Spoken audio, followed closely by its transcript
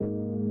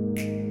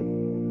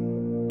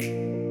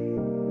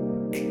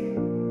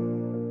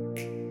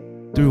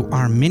Through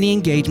our many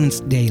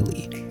engagements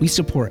daily, we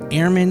support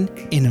airmen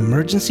in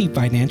emergency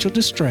financial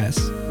distress,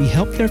 we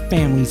help their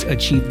families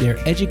achieve their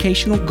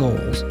educational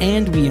goals,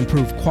 and we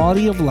improve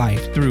quality of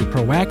life through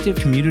proactive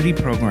community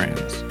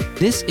programs.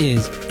 This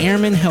is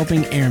Airmen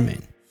Helping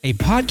Airmen, a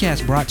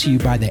podcast brought to you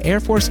by the Air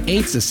Force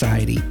Aid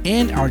Society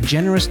and our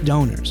generous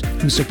donors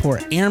who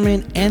support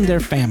airmen and their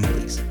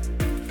families.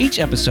 Each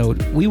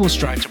episode, we will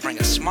strive to bring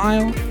a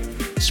smile,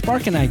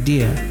 spark an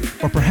idea,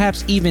 or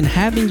perhaps even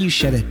having you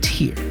shed a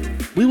tear.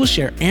 We will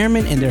share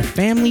airmen and their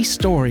family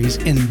stories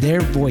in their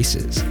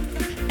voices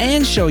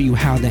and show you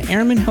how the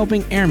Airmen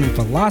Helping Airmen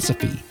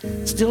philosophy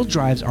still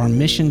drives our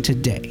mission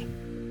today.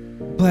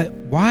 But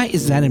why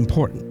is that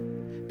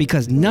important?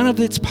 Because none of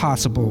it's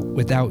possible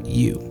without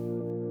you.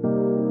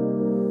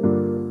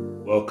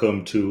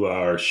 Welcome to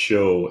our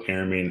show,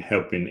 Airmen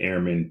Helping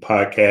Airmen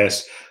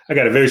podcast. I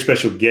got a very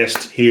special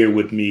guest here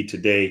with me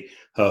today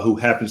who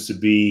happens to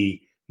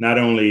be not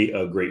only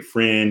a great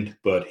friend,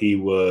 but he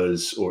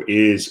was or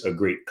is a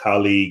great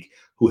colleague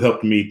who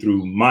helped me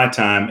through my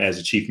time as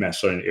a Chief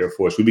Master Sergeant in the Air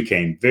Force. We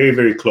became very,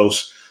 very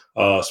close,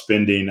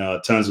 spending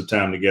tons of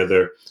time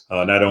together,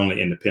 not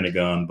only in the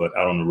Pentagon, but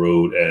out on the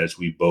road as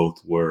we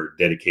both were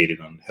dedicated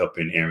on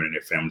helping airmen and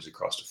their families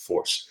across the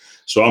force.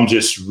 So I'm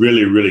just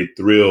really, really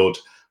thrilled.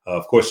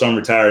 Of course, I'm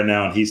retired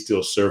now and he's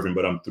still serving,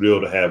 but I'm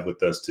thrilled to have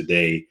with us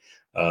today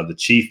the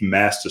Chief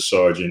Master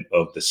Sergeant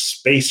of the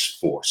Space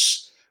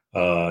Force,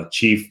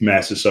 Chief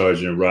Master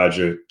Sergeant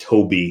Roger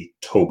Toby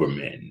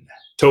Toberman.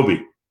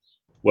 Toby,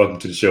 welcome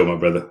to the show, my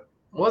brother.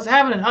 What's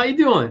happening? How you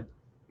doing?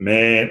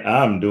 Man,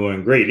 I'm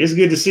doing great. It's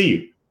good to see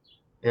you.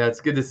 Yeah,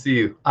 it's good to see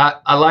you.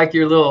 I like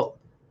your little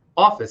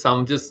office.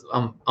 I'm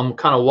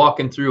kind of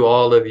walking through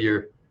all of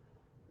your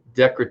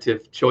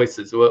decorative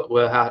choices.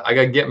 Well, I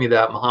gotta get me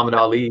that Muhammad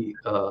Ali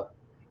portrait.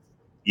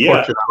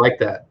 I like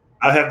that.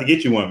 I'll have to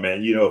get you one,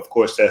 man. You know, of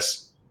course,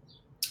 that's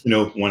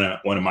one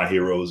of my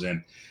heroes,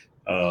 and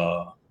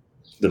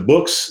the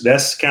books,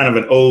 that's kind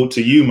of an ode to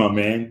you, my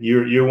man.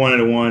 You're one of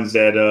the ones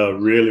that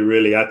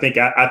really, I think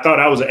I thought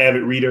I was an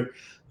avid reader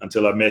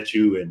until I met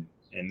you, and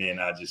then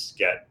I just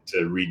got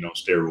to reading on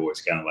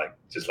steroids, kind of like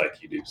just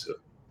like you do. So,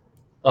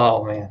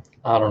 oh man,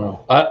 I don't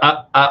know.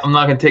 I'm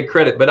not gonna take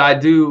credit, but I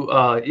do.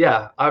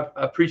 I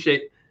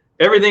appreciate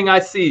everything I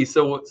see.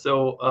 So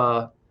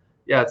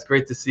yeah, it's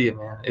great to see you,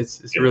 man.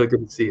 It's really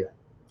good to see you.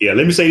 Yeah,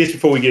 let me say this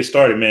before we get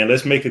started, man.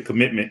 Let's make a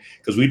commitment,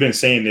 because we've been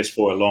saying this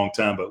for a long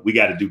time, but we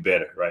got to do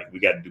better, right? We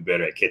got to do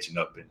better at catching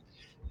up and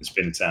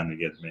spending time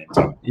together, man.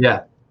 So.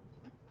 Yeah,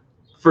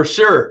 for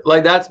sure.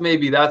 Like that's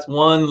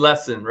one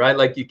lesson, right?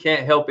 Like you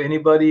can't help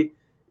anybody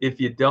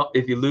if you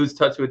lose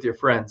touch with your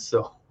friends.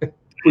 So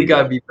we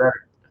got to be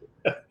better.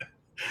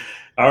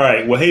 All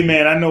right. Well, hey,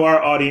 man, I know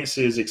our audience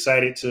is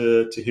excited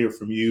to hear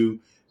from you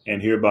and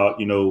hear about,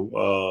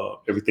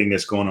 everything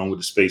that's going on with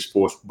the Space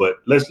Force. But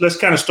let's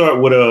kind of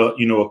start with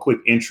a quick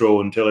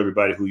intro and tell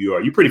everybody who you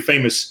are. You're pretty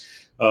famous,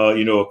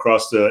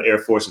 across the Air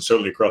Force and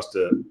certainly across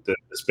the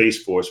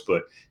Space Force.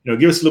 But,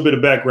 give us a little bit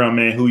of background,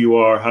 man, who you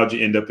are, how'd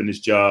you end up in this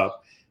job?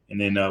 And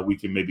then we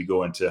can maybe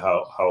go into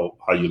how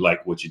you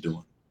like what you're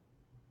doing.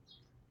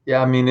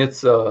 Yeah, I mean,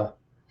 it's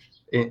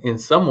in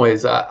some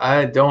ways,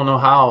 I don't know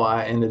how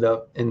I ended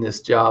up in this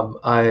job.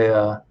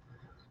 I'm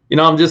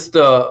just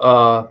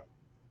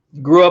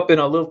grew up in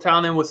a little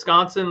town in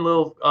Wisconsin,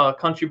 little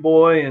country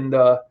boy, and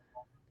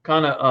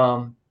kind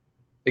of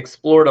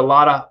explored a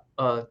lot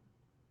of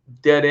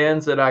dead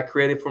ends that I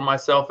created for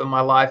myself in my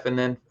life, and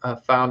then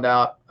found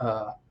out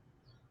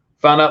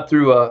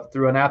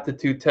through an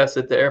aptitude test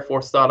at the Air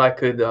Force, thought I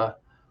could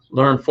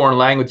learn foreign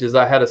languages.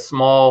 I had a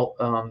small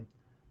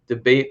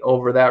debate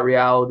over that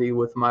reality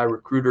with my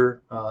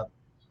recruiter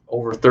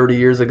over 30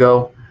 years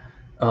ago,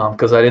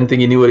 because I didn't think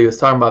he knew what he was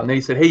talking about. And then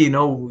he said, "Hey,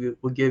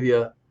 we'll give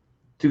you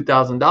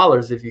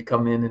 $2,000 if you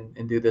come in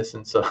and do this."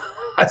 And so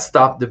I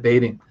stopped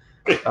debating,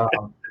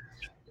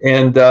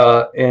 and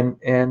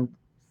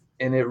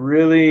it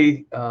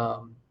really,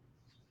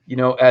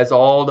 as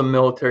all the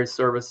military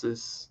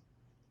services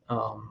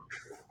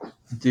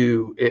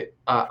do,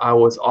 I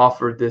was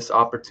offered this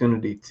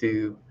opportunity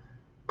to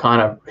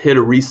kind of hit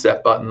a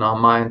reset button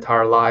on my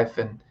entire life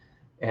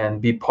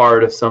and be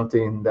part of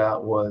something that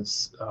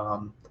was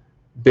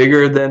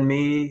bigger than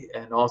me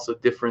and also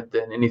different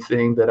than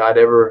anything that I'd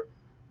ever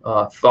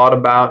thought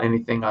about,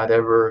 anything I'd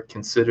ever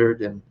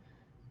considered,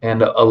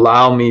 and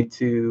allow me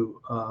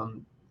to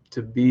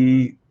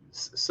be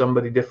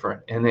somebody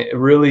different. And it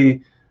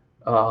really,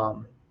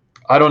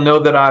 I don't know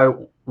that I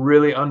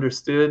really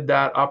understood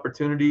that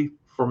opportunity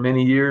for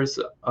many years,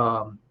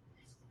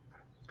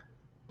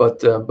 but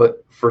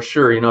for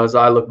sure, as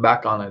I look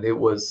back on it,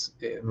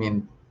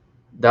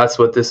 that's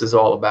what this is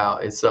all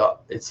about. It's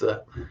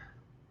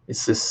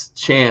this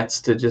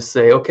chance to just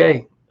say,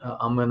 okay,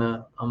 I'm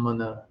gonna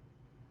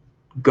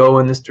go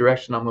in this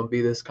direction. I'm going to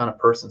be this kind of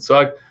person.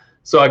 So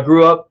I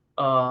grew up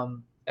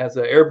as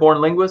an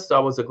airborne linguist. I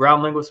was a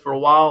ground linguist for a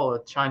while,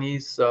 a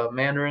Chinese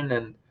Mandarin,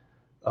 and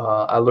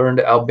I learned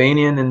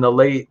Albanian in the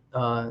late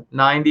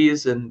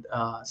 90s and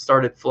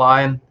started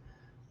flying.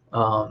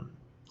 A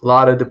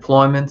lot of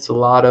deployments, a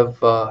lot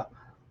of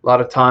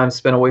lot of time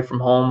spent away from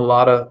home, a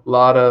lot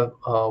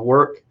of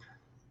work.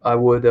 I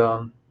would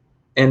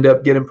end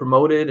up getting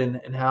promoted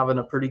and having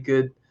a pretty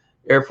good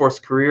Air Force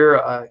career.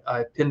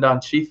 I pinned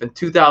on chief in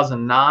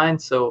 2009.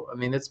 So, I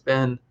mean, it's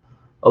been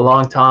a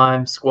long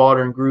time.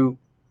 Squadron, group,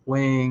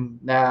 wing,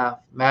 nav,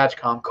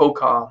 MAGCOM,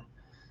 COCOM.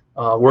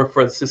 Worked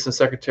for the assistant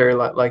secretary,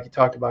 like you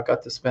talked about.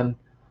 Got to spend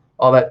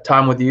all that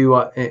time with you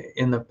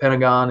in the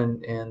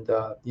Pentagon, and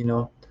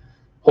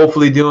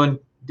hopefully doing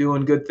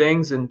good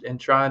things and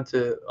trying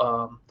to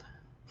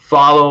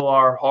follow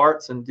our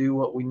hearts and do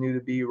what we knew to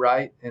be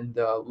right. And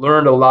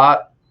learned a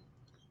lot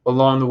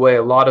along the way,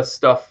 a lot of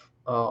stuff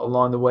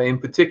along the way. In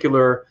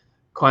particular,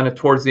 kind of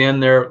towards the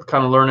end there,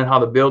 kind of learning how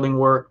the building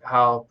worked,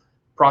 how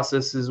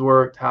processes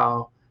worked,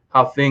 how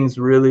things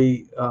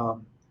really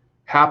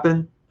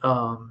happen.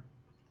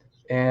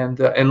 And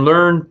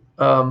learn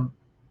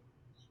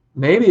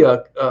maybe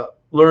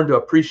learn to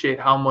appreciate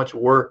how much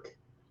work.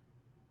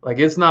 Like,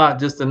 it's not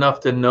just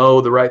enough to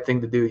know the right thing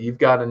to do. You've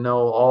got to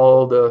know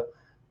all the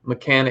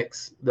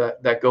mechanics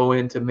that go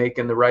into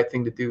making the right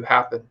thing to do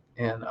happen.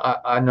 And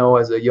I know,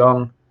 as a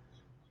young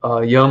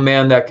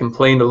man that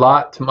complained a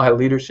lot to my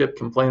leadership,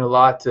 complained a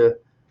lot to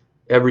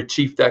every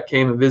chief that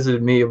came and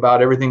visited me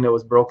about everything that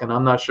was broken.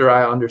 I'm not sure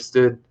I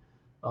understood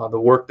the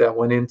work that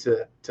went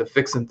into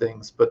fixing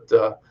things, but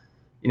got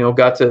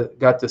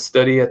to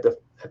study at the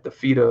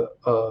feet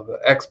of an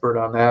expert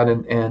on that,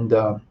 and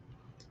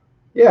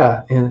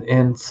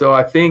so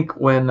I think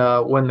when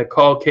the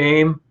call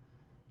came,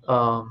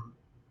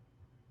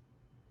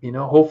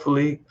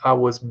 hopefully I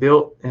was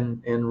built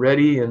and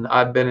ready, and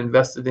I've been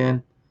invested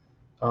in.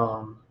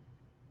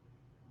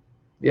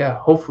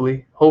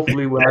 Hopefully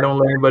when I don't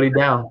let anybody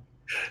down.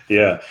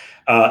 Yeah,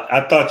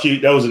 I thought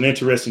that was an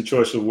interesting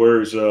choice of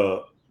words.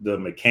 The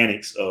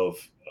mechanics of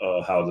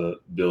how the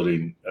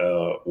building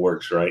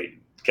works, right?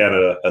 Kind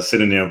of a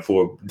synonym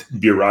for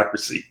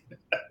bureaucracy.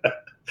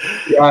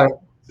 Yeah.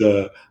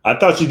 I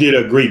thought you did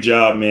a great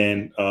job,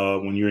 man,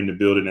 when you were in the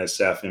building at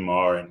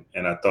SAF-MR,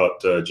 and I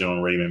thought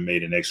General Raymond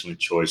made an excellent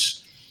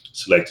choice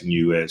selecting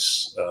you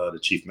as the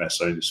Chief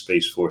Master Sergeant of the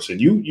Space Force. And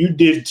you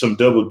did some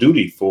double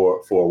duty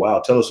for a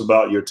while. Tell us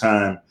about your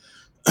time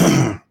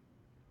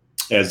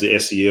as the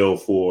SEL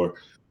for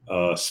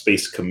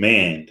Space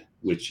Command,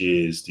 which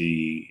is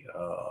the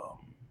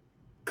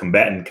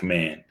combatant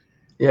command.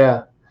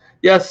 Yeah.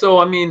 So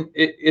I mean,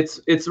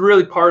 it's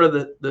really part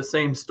of the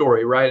same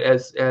story, right?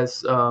 As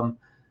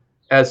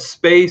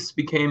space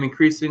became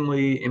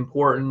increasingly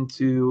important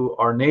to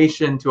our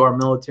nation, to our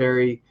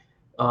military,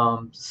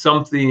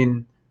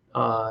 something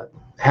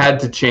had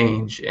to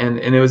change, and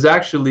it was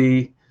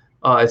actually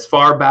as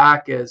far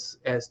back as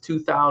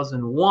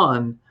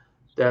 2001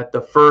 that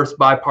the first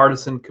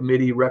bipartisan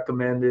committee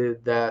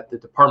recommended that the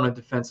Department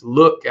of Defense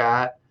look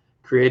at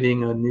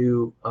creating a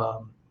new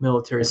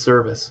military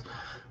service.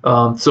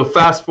 So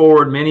fast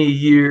forward many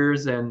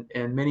years and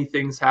many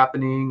things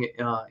happening,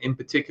 in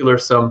particular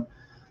some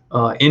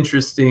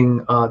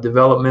interesting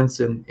developments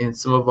in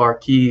some of our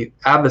key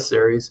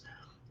adversaries,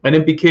 and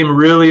it became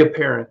really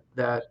apparent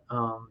that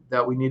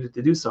we needed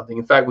to do something.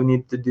 In fact, we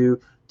needed to do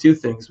two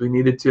things. We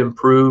needed to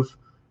improve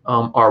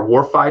our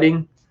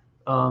warfighting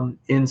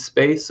in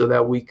space so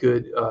that we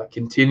could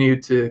continue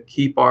to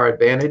keep our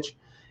advantage,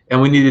 and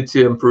we needed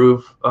to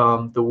improve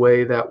the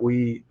way that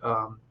we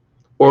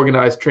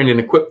organize, train, and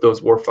equip those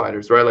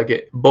warfighters. Right,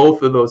 like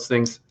both of those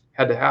things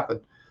had to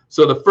happen.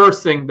 So the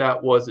first thing that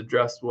was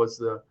addressed was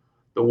the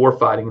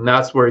warfighting, and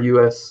that's where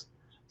U.S.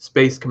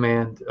 Space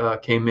Command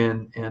came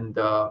in. And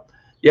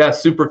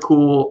super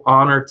cool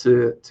honor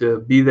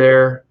to be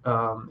there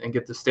and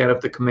get to stand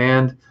up to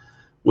command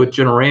with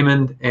General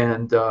Raymond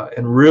and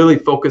really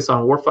focus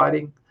on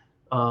warfighting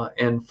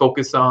and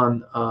focus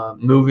on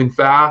moving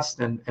fast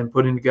and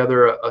putting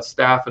together a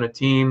staff and a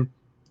team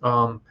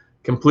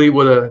complete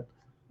with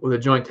a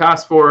joint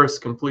task force,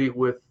 complete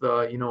with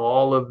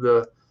all of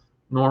the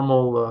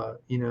normal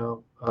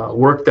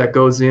work that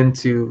goes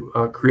into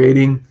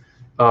creating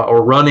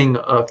or running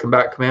a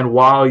combat command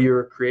while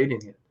you're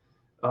creating it.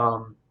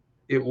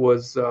 It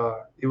was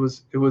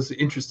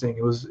interesting.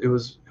 It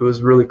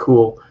was really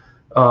cool.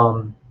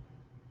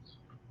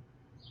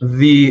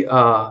 The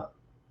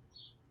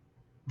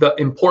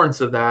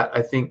importance of that,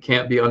 I think,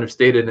 can't be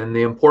understated, and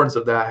the importance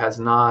of that has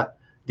not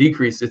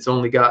decreased. It's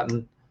only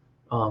gotten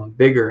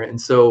bigger. And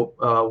so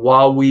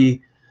while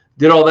we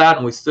did all that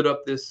and we stood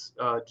up this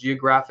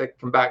geographic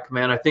combat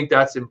command, I think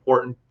that's an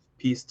important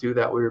piece too,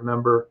 that we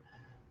remember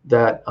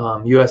that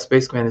U.S.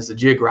 Space Command is a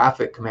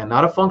geographic command,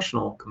 not a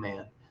functional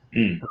command.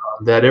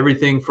 That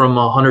everything from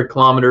 100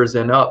 kilometers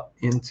and up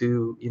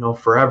into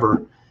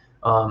forever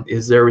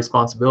is their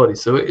responsibility.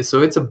 So it's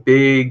a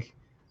big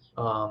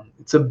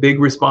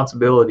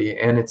responsibility,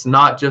 and it's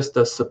not just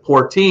a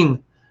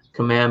supporting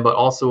command, but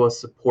also a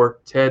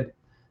supported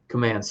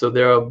command. So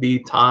there will be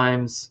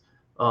times,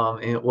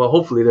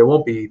 hopefully there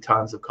won't be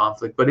times of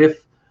conflict, but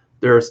if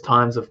there's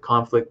times of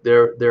conflict,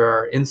 there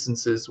are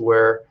instances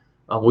where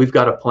we've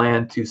got a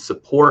plan to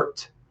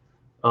support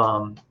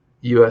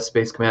U.S.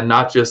 Space Command,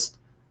 not just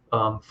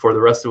for the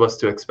rest of us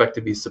to expect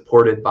to be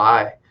supported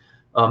by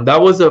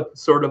that was a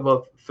sort of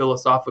a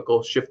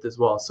philosophical shift as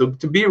well. So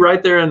to be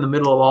right there in the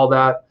middle of all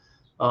that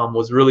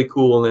was really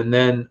cool. And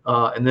then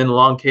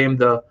along came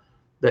the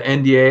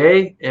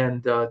NDAA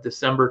and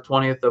December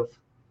 20th of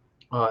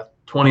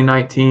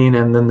 2019,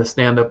 and then the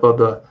stand up of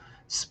the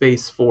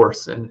Space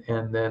Force, and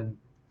then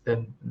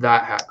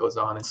that hat goes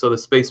on. And so the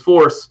Space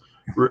Force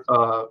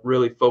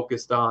really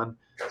focused on,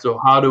 so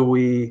how do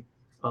we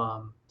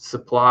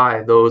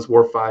supply those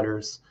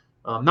warfighters,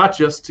 not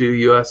just to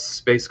U.S.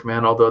 Space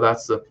Command, although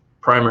that's the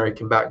primary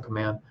combatant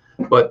command,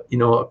 but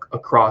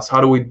across,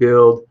 how do we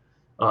build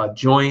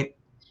joint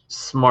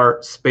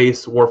smart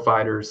space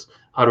warfighters?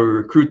 How do we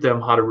recruit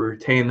them? How do we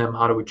retain them?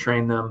 How do we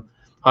train them?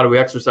 How do we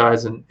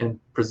exercise and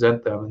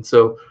present them? And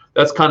so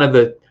that's kind of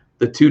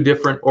the two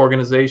different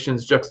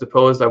organizations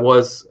juxtaposed. I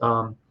was,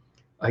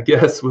 I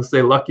guess, we'll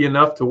say, lucky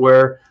enough to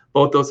wear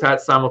both those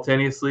hats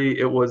simultaneously.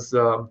 It was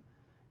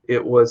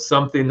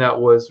something that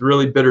was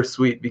really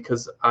bittersweet,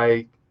 because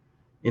I,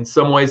 in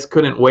some ways,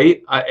 couldn't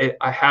wait.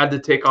 I had to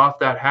take off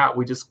that hat.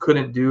 We just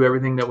couldn't do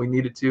everything that we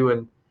needed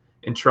to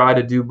and try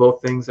to do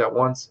both things at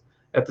once.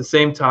 At the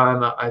same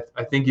time,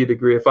 I think you'd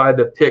agree, if I had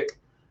to pick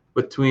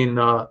between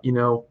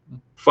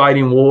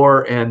fighting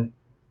war and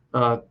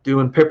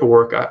doing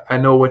paperwork, I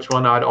know which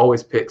one I'd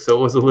always pick. So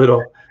it was a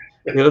little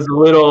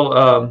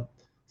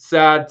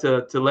sad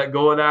to let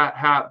go of that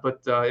hat, but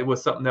it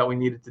was something that we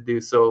needed to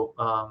do. So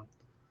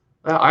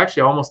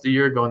actually, almost a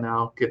year ago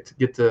now,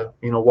 get to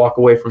walk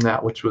away from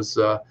that, which was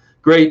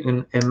great.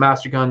 And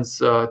Master Gun's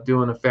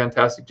doing a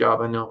fantastic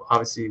job. I know,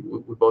 obviously,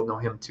 we both know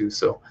him too.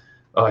 So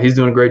he's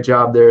doing a great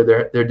job there.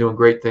 They're doing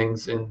great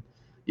things in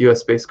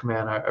U.S. Space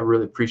Command. I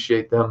really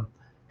appreciate them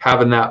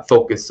having that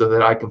focus, so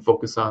that I can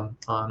focus on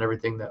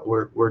everything that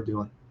we're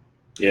doing.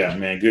 Yeah,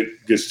 man,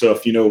 good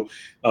stuff.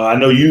 I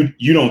know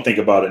you don't think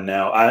about it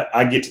now.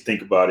 I get to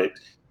think about it,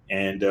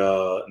 and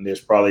there's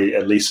probably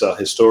at least a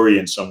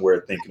historian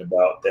somewhere thinking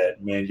about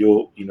that. Man,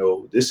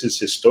 this is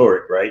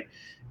historic, right?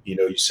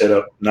 You set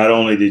up. Not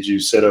only did you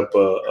set up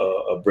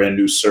a brand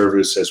new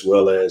service, as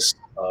well as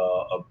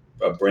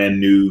a brand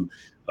new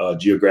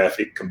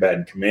geographic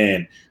combatant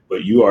command,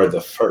 but you are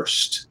the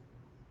first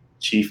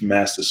Chief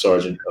Master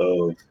Sergeant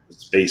of the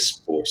Space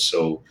Force.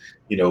 So,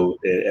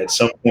 at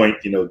some point,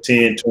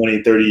 10,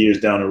 20, 30 years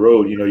down the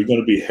road, you're going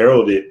to be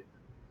heralded,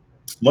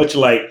 much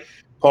like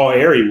Paul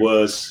Airy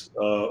was,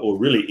 or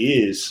really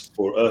is,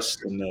 for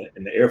us in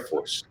the Air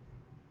Force.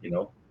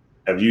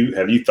 Have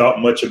you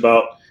thought much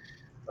about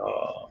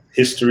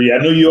history? I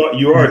know you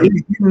are.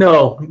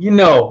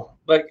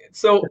 Like,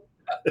 so,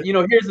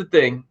 here's the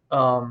thing.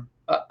 I'll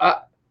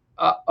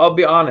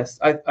be honest.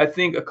 I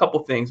think a couple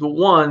things. Well,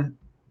 one,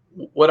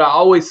 what I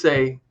always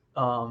say,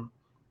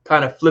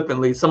 kind of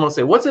flippantly, someone will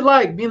say, "What's it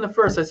like being the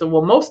first?" I said,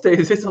 "Well, most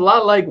days it's a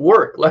lot like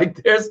work.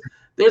 Like there's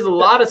a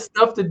lot of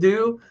stuff to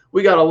do.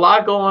 We got a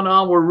lot going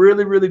on. We're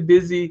really, really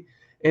busy,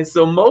 and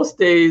so most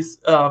days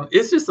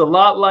it's just a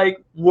lot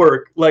like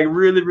work, like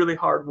really, really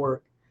hard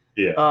work."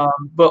 Yeah.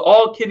 But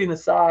all kidding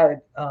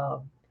aside,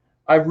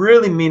 I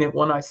really mean it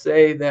when I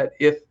say that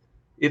if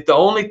the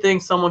only thing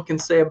someone can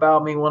say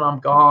about me when I'm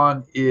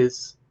gone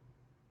is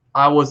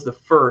I was the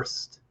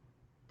first,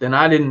 then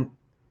I didn't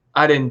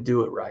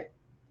do it right.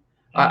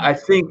 I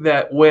think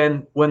that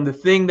when the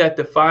thing that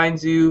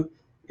defines you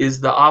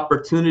is the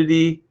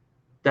opportunity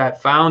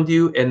that found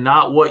you and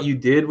not what you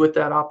did with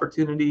that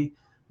opportunity,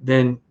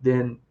 then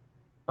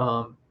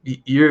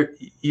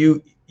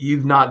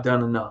you've not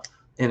done enough.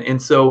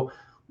 And so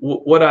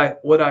what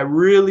I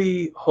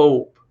really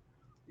hope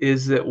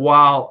is that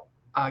while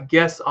I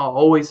guess I'll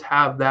always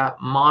have that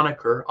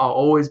moniker, I'll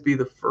always be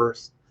the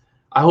first,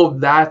 I hope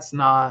that's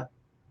not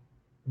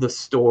the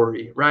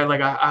story, right?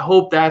 Like I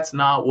hope that's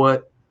not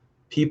what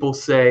people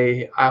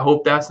say. I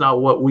hope that's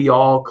not what we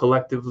all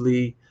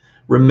collectively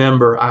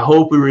remember. I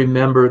hope we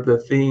remember the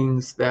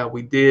things that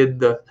we did,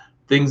 the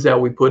things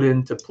that we put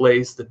into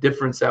place, the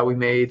difference that we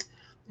made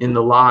in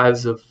the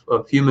lives of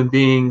human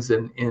beings,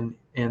 and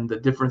the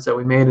difference that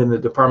we made in the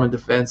Department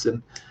of Defense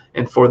and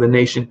for the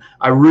nation.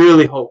 I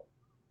really hope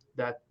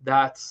that's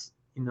that's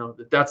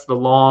the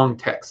long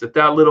text,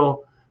 that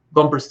little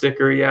bumper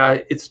sticker. Yeah,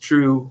 it's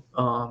true.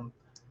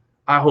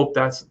 I hope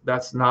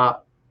that's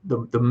not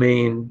the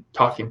main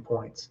talking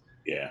points.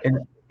 Yeah.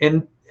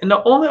 And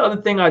the only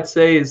other thing I'd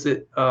say is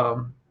that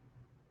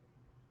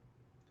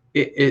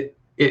it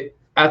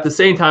at the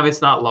same time,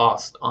 it's not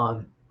lost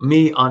on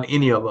me, on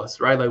any of us,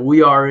 right? Like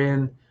we are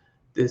in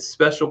this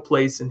special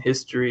place in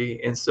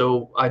history, and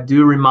so I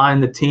do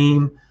remind the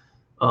team,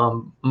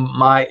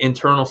 my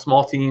internal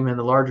small team and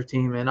the larger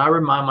team, and I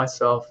remind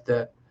myself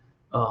that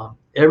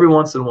every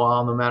once in a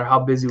while, no matter how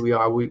busy we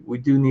are, we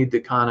do need to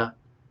kind of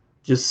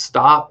just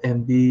stop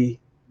and be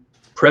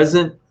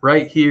present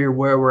right here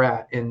where we're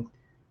at and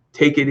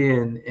take it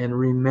in and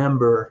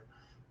remember.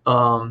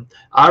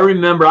 I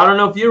remember, I don't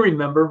know if you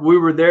remember, we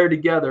were there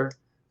together.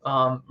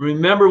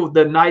 Remember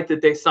the night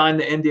that they signed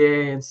the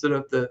NDA and stood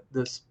up the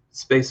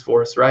Space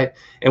Force, right?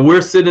 And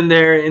we're sitting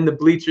there in the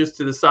bleachers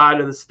to the side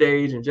of the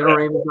stage, and General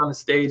Raymond's on the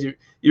stage.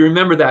 You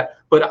remember that.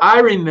 But I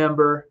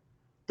remember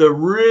the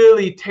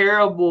really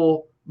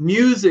terrible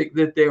music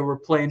that they were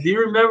playing? Do you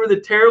remember the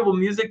terrible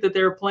music that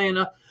they were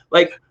playing?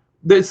 Like,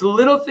 there's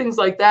little things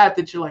like that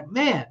that you're like,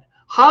 man,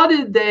 how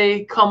did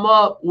they come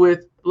up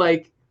with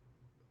like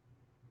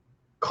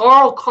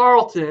Carl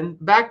Carlton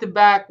back to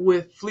back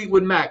with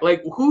Fleetwood Mac?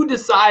 Like, who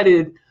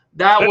decided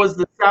that was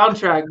the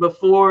soundtrack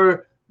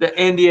before the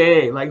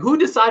NDAA? Like, who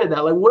decided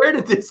that? Like, where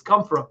did this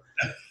come from?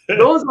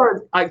 Those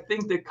are, I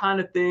think, the kind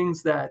of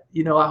things that,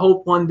 you know, I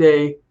hope one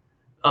day.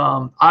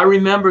 I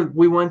remember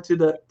we went to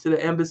the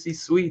embassy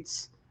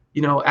suites,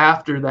 you know,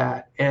 after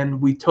that,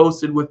 and we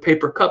toasted with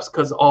paper cups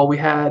because all we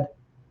had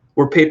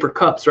were paper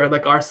cups, right?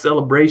 Like our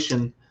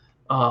celebration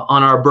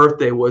on our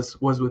birthday was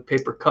with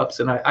paper cups,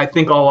 and I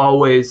think I'll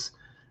always,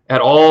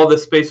 at all the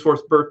Space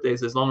Force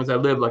birthdays, as long as I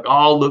live, like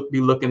I'll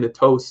be looking to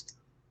toast,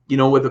 you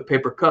know, with a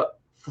paper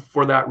cup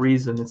for that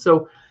reason. And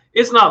so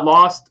it's not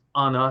lost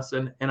on us,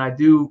 and I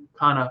do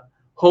kind of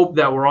hope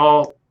that we're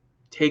all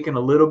taking a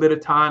little bit of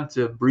time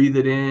to breathe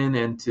it in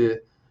and to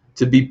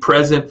be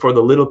present for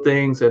the little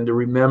things and to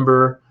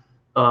remember,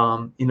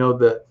 you know,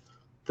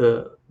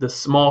 the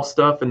small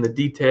stuff and the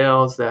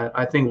details that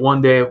I think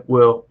one day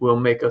will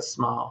make us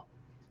smile.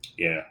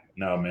 Yeah,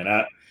 no, man.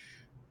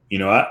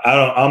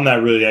 I'm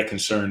not really that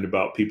concerned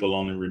about people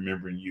only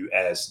remembering you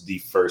as the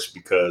first,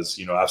 because,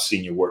 you know, I've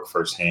seen your work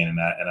firsthand,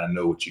 and I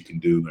know what you can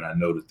do, and I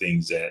know the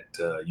things that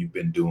you've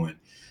been doing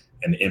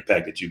and the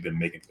impact that you've been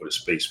making for the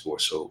Space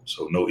Force.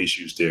 So no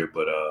issues there,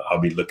 but I'll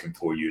be looking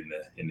for you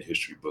in the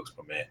history books,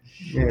 my man.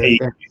 Yeah, hey,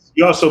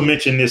 you also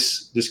mentioned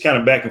this kind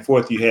of back and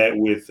forth you had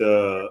with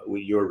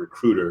your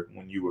recruiter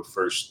when you were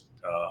first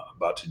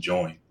about to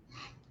join.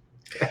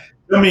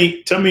 Tell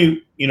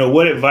me, you know,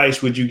 what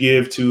advice would you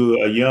give to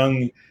a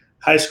young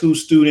high school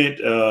student,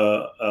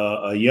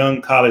 a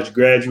young college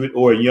graduate,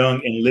 or a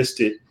young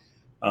enlisted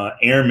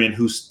airman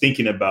who's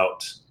thinking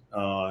about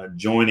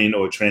joining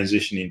or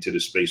transitioning to the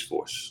Space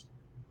Force?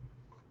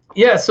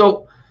 Yeah.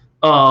 So,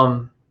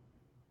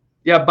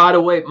 yeah. By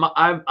the way,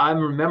 I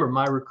remember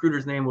my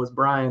recruiter's name was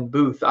Brian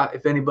Booth.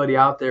 If anybody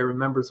out there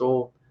remembers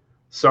old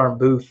Sergeant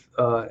Booth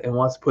and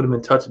wants to put him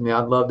in touch with me,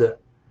 I'd love to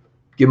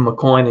give him a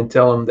coin and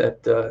tell him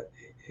that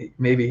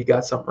maybe he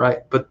got something right.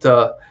 But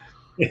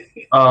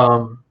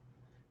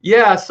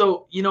yeah.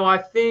 So, you know, I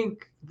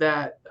think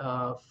that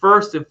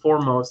first and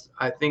foremost,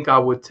 I think I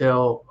would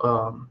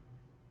tell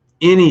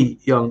any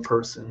young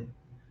person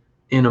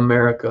in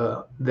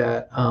America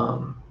that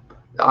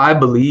I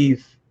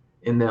believe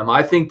in them.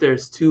 I think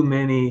there's too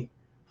many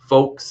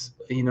folks,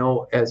 you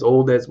know, as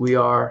old as we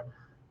are,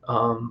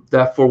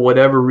 that for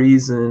whatever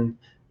reason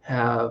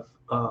have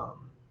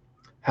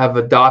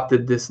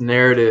adopted this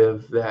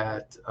narrative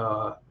that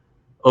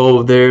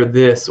oh, they're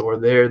this or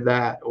they're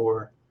that,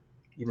 or,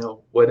 you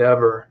know,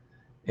 whatever.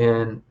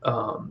 And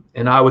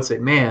I would say,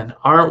 man,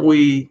 aren't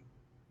we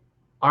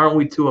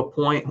to a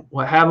point?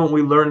 Well, haven't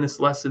we learned this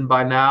lesson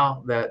by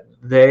now, that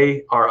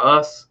they are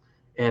us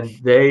and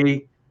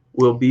they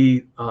will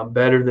be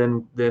better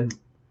than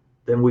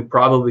we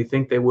probably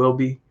think they will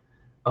be?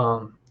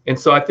 And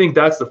so I think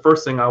that's the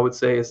first thing I would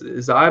say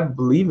is I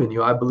believe in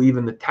you. I believe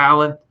in the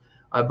talent.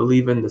 I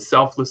believe in the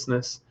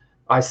selflessness.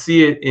 I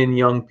see it in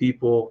young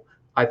people.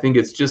 I think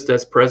it's just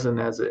as present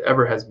as it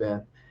ever has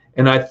been.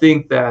 And I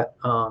think that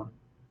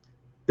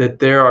that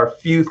there are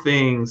few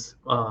things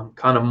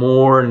kind of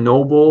more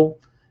noble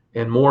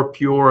and more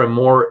pure and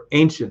more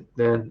ancient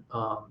than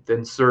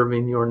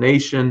serving your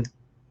nation.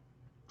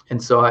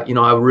 And so I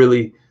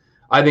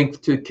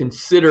think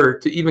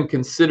to even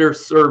consider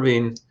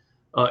serving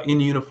in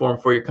uniform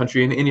for your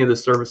country in any of the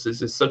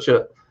services is such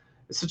a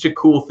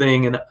cool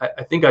thing. And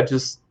I think I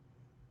just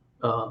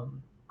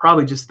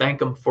probably just thank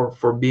them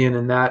for being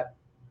in that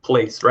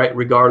place, right,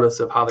 regardless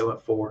of how they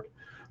went forward.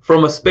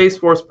 From a Space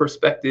Force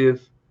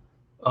perspective,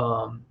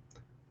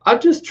 I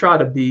just try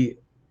to be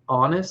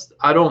honest.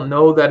 I don't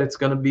know that it's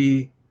going to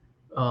be,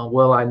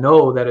 I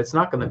know that it's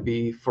not going to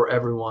be for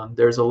everyone.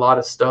 There's a lot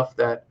of stuff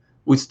that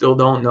we still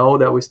don't know,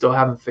 that we still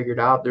haven't figured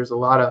out. There's a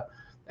lot of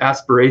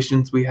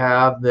aspirations we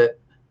have that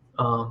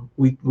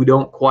we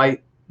don't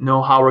quite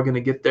know how we're going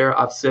to get there.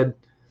 I've said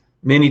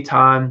many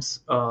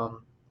times,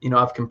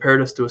 I've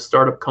compared us to a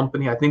startup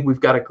company. I think we've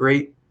got a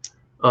great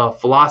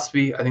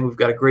philosophy. I think we've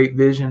got a great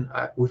vision.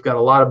 We've got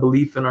a lot of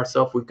belief in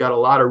ourselves. We've got a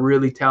lot of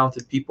really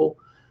talented people.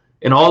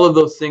 And all of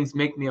those things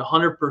make me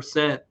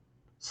 100%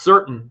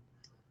 certain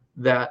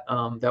that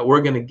that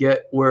we're going to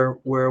get where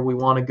we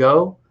want to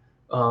go.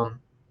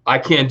 I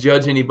can't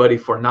judge anybody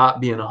for not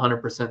being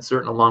 100%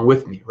 certain along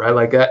with me, right?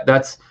 Like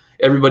that's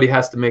everybody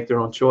has to make their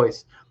own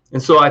choice.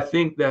 And so I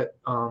think that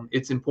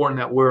it's important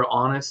that we're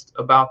honest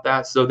about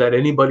that, so that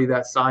anybody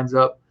that signs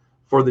up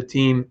for the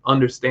team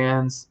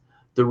understands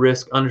the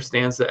risk,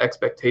 understands the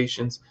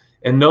expectations,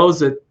 and knows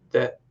that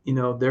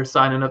they're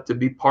signing up to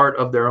be part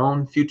of their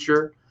own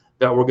future,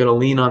 that we're going to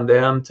lean on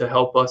them to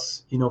help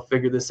us,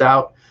 figure this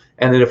out.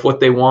 And that if what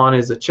they want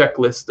is a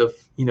checklist of,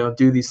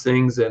 do these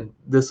things and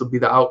this will be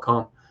the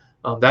outcome,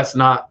 that's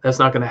not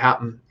going to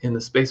happen in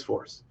the Space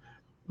Force.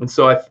 And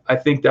so I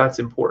think that's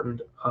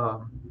important.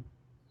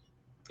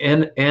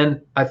 And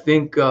I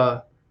think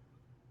I'll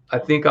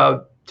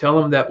tell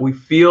them that we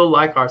feel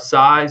like our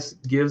size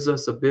gives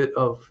us a bit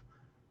of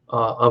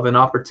an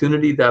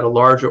opportunity that a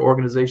larger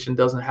organization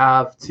doesn't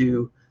have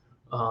to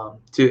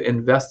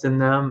invest in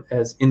them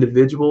as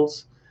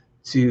individuals,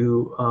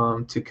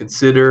 to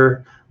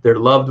consider their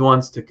loved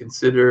ones, to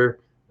consider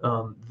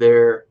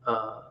their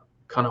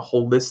kind of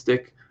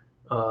holistic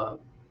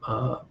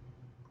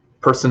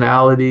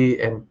personality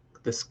and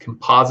this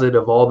composite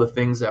of all the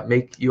things that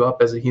make you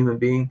up as a human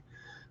being.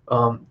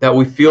 That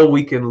we feel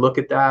we can look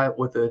at that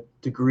with a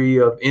degree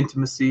of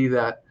intimacy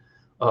that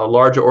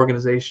larger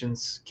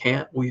organizations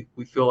can't. We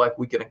feel like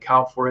we can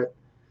account for it,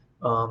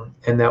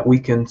 and that we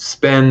can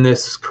spend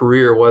this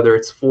career, whether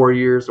it's 4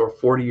 years or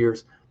 40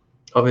 years,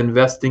 of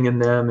investing in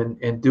them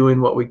and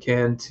doing what we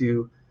can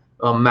to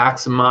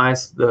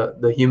maximize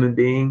the human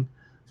being,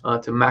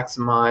 to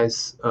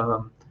maximize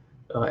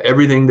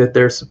everything that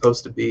they're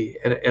supposed to be.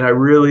 And I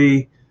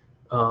really,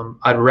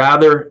 I'd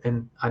rather,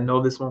 and I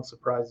know this won't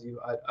surprise you,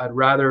 I'd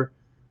rather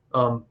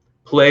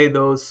play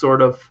those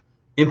sort of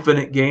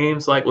infinite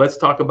games. Like, let's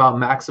talk about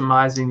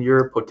maximizing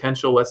your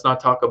potential. Let's not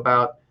talk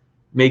about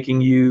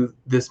making you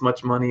this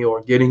much money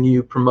or getting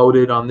you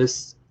promoted on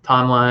this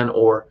timeline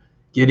or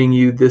getting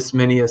you this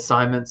many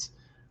assignments.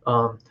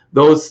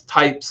 Those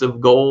types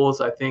of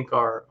goals, I think,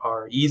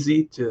 are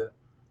easy to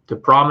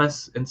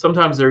promise, and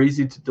sometimes they're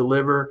easy to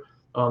deliver.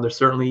 They're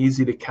certainly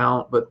easy to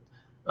count, but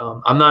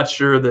I'm not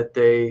sure that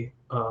they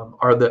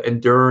are the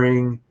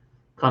enduring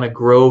kind of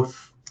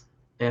growth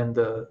and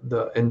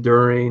the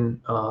enduring,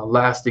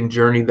 lasting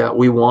journey that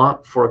we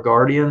want for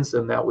guardians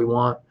and that we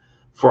want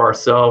for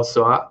ourselves.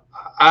 So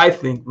I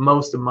think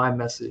most of my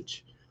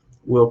message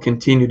will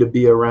continue to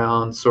be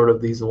around sort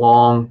of these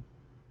long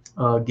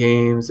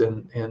games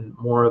and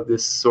more of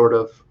this sort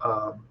of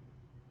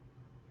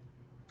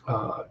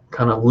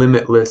kind of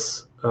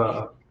limitless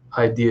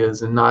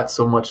ideas, and not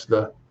so much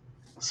the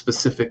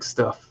specific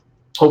stuff.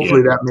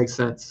 Hopefully that makes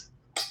sense.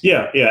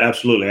 Yeah,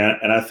 absolutely.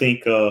 And I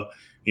think, I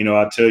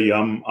tell you,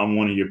 I'm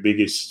one of your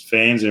biggest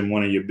fans and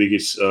one of your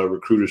biggest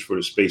recruiters for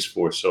the Space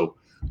Force. So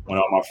when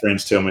all my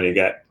friends tell me they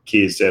got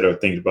kids that are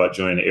thinking about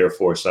joining the Air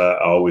Force, I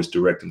always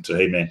direct them to,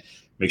 hey man,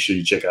 make sure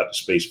you check out the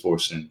Space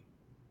Force and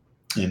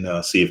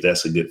see if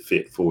that's a good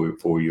fit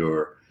for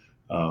your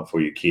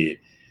kid.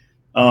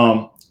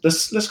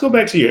 Let's go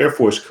back to your Air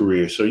Force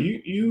career. So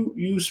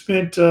you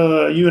spent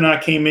you and I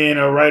came in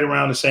right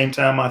around the same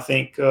time, I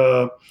think,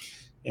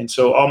 and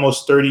so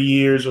almost 30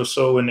 years or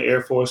so in the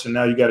Air Force, and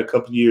now you got a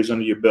couple of years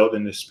under your belt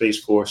in the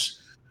Space Force.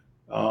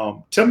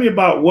 Tell me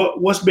about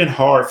what's been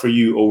hard for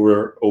you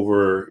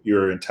over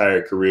your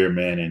entire career,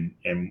 man,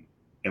 and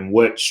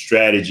what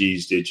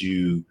strategies did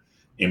you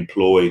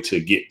employ to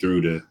get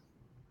through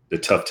the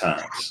tough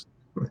times?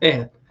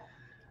 Man,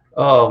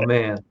 oh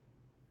man,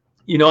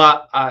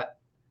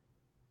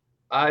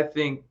 I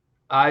think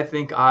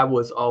I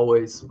was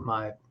always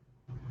my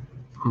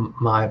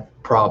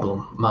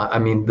problem.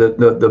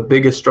 The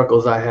biggest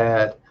struggles I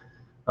had.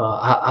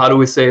 How do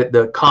we say it?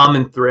 The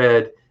common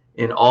thread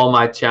in all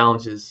my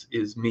challenges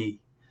is me.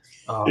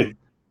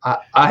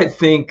 I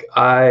think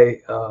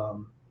I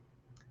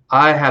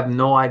have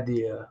no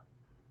idea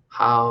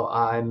how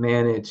I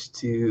managed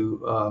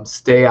to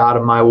stay out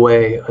of my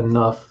way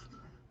enough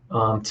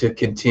to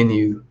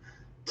continue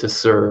to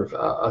serve,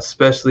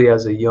 especially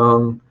as a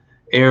young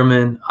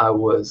airman.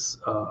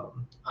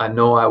 I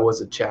know I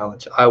was a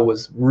challenge. I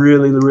was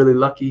really, really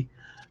lucky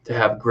to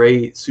have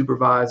great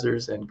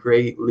supervisors and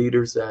great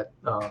leaders that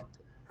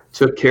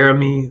took care of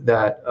me,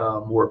 that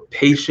were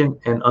patient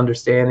and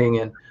understanding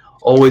and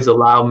always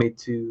allowed me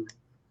to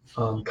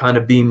kind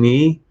of be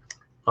me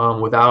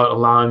without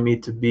allowing me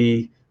to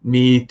be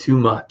me too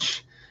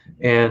much.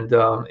 And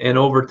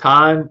over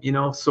time,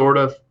 sort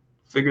of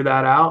figure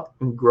that out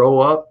and grow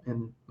up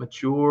and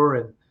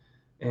mature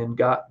and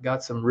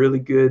got some really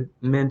good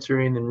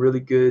mentoring and really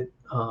good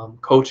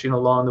coaching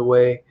along the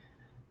way.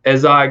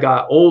 As I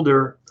got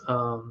older,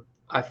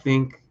 I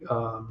think,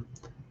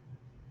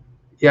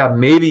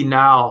 maybe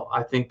now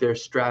I think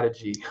there's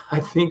strategy. I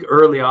think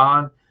early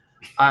on,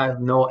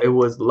 it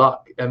was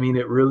luck. I mean,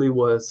 it really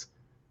was.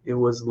 It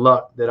was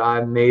luck that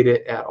I made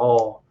it at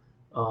all.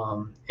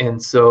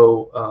 And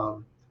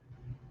so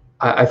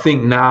I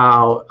think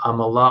now I'm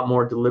a lot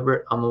more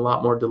deliberate. I'm a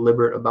lot more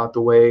deliberate about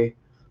the way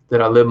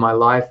that I live my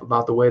life,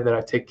 about the way that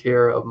I take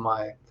care of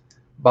my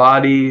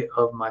body,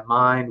 of my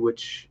mind,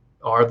 which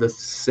are the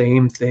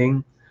same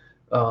thing.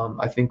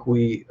 I think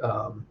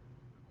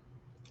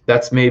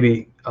that's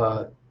maybe,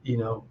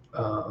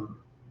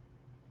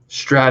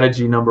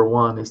 strategy number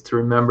one, is to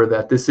remember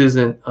that this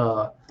isn't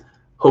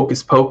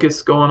hocus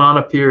pocus going on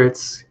up here.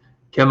 It's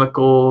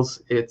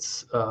chemicals,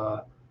 it's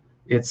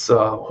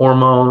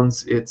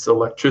hormones, it's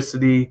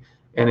electricity,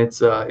 and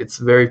it's a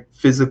very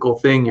physical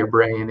thing, your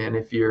brain. And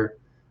if you're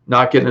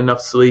not getting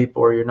enough sleep,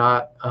 or you're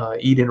not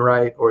eating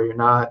right, or you're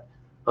not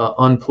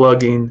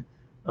unplugging,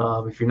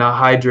 if you're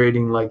not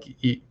hydrating, like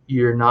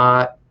you're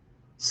not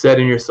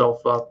setting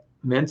yourself up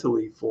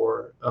mentally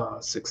for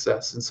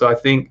success. And so I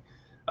think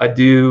I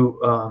do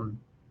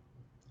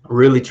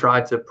really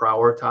try to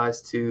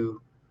prioritize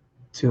to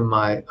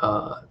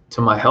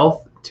my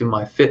health, to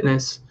my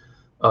fitness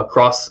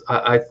across.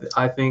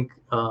 I think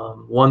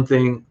one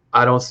thing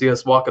I don't see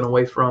us walking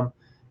away from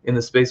in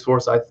the Space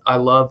Force. I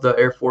love the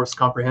Air Force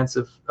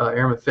Comprehensive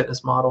Airman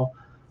Fitness Model.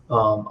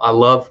 I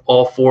love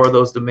all four of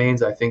those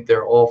domains. I think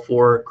they're all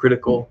four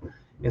critical.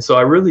 And so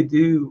I really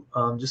do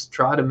just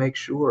try to make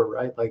sure,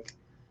 right? Like,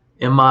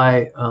 am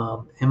I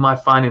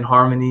finding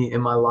harmony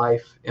in my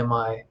life? Am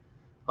I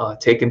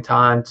taking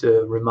time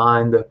to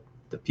remind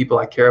the people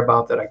I care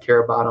about that I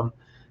care about them?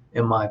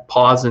 Am I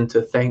pausing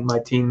to thank my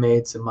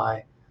teammates? Am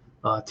I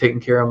taking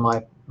care of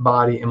my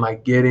body? Am I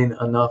getting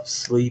enough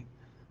sleep?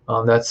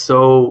 That's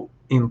so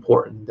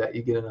important that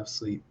you get enough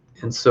sleep.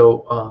 And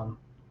so,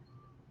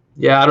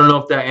 yeah, I don't know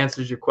if that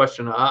answers your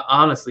question.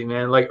 Honestly,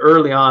 man, like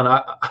early on,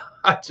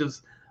 I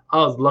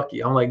was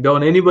lucky. I'm like,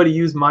 don't anybody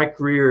use my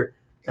career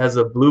as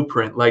a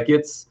blueprint? Like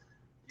it's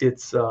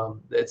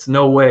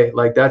no way.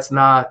 Like it's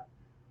not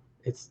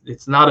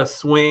a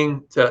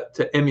swing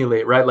to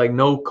emulate, right? Like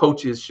no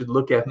coaches should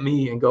look at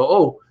me and go,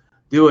 oh,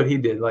 do what he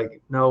did.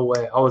 Like, no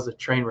way. I was a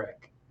train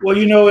wreck. Well,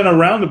 in a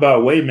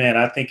roundabout way, man,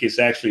 I think it's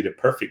actually the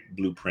perfect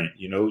blueprint.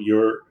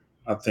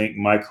 I think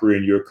my career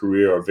and your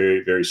career are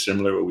very, very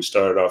similar. We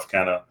started off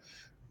kind of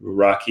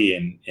rocky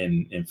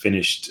and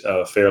finished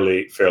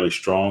fairly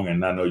strong.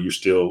 And I know you're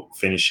still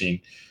finishing,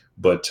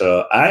 but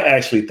I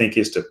actually think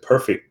it's the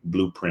perfect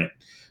blueprint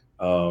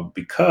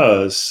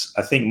because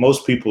I think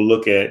most people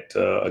look at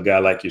a guy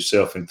like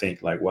yourself and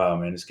think like, wow,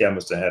 man, this guy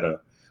must have had a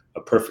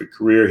perfect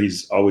career.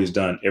 He's always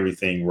done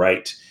everything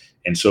right.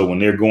 And so when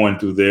they're going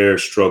through their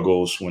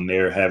struggles, when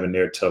they're having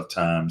their tough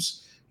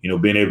times,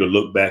 being able to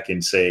look back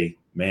and say,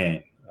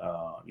 man,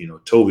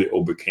 Toby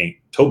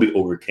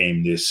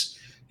overcame this,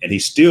 and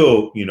he's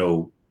still,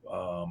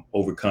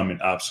 overcoming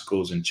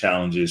obstacles and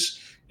challenges.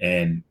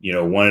 And,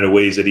 one of the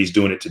ways that he's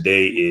doing it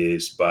today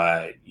is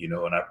by,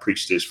 and I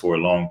preached this for a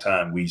long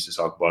time. We used to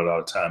talk about it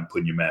all the time,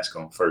 putting your mask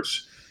on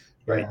first,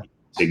 right? Yeah.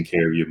 Taking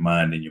care of your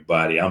mind and your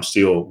body. I'm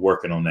still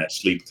working on that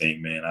sleep thing,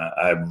 man.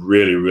 I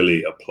really,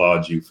 really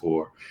applaud you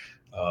for,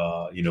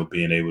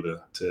 being able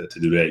to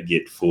do that,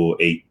 get full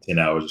 8-10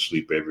 hours of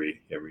sleep every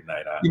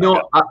night.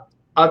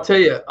 I'll tell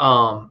you,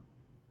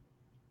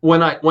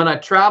 when I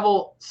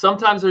travel,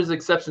 sometimes there's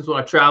exceptions when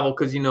I travel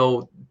because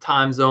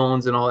time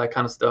zones and all that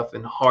kind of stuff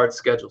and hard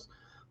schedules.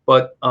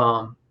 But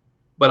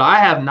I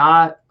have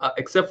not,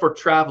 except for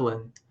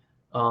traveling,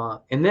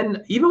 and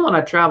then even when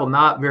I travel,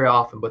 not very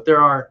often, but there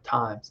are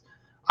times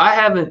I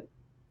haven't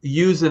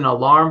used an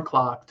alarm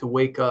clock to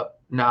wake up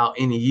now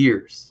in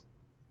years.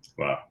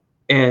 Wow.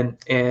 And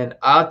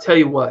I'll tell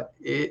you what,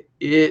 it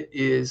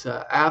is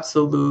an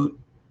absolute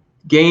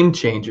game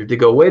changer to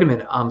go, wait a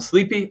minute, I'm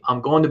sleepy,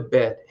 I'm going to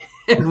bed.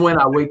 And when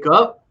I wake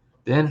up,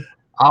 then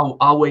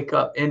I'll wake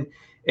up. And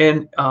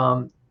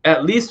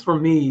at least for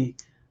me,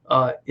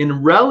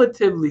 in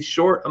relatively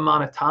short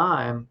amount of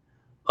time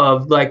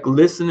of like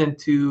listening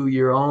to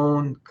your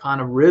own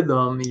kind of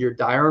rhythm, your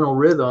diurnal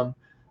rhythm,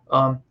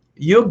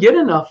 you'll get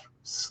enough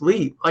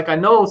sleep. Like I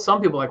know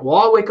some people are like, well,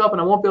 I'll wake up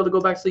and I won't be able to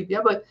go back to sleep.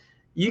 Yeah, but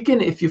you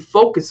can, if you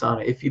focus on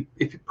it, if you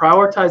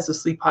prioritize the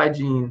sleep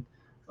hygiene,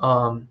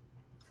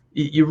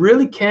 you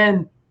really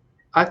can,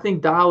 I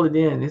think, dial it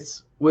in.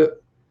 We'll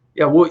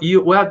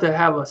have to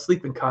have a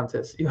sleeping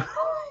contest.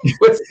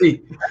 Let's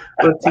see.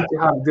 We'll teach you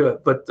how to do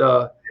it. But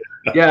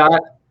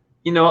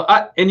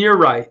and you're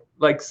right.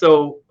 Like,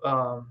 so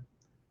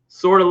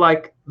sort of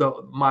like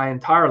my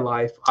entire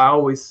life, I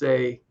always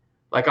say,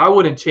 like, I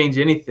wouldn't change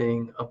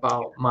anything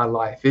about my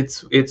life.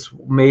 It's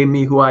made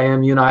me who I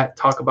am. You and I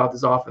talk about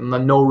this often, the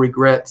no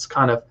regrets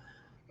kind of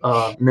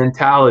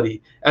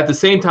mentality. At the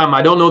same time,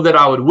 I don't know that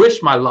I would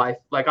wish my life,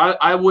 like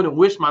I wouldn't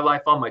wish my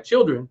life on my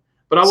children,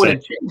 but I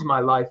wouldn't change my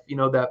life,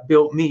 that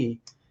built me.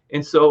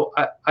 And so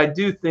I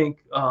do think,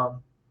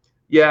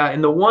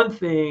 and the one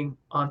thing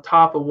on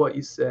top of what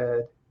you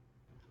said,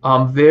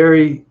 I'm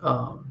very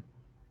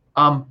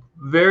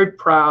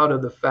proud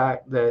of the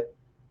fact that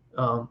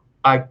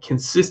I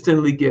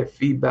consistently get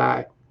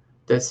feedback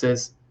that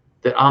says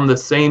that I'm the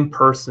same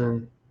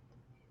person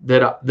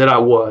that I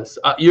was.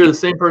 You're the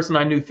same person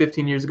I knew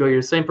 15 years ago.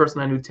 You're the same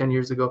person I knew 10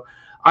 years ago.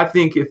 I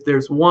think if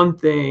there's one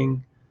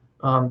thing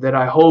that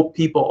I hope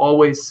people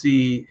always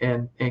see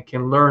and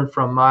can learn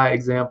from my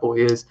example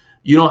is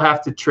you don't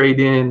have to trade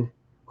in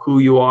who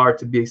you are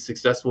to be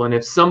successful. And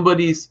if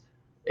somebody's,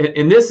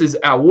 and this is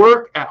at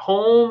work, at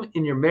home,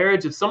 in your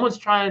marriage, if someone's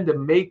trying to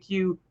make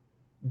you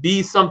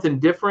be something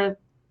different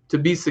to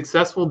be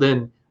successful,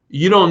 then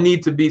you don't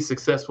need to be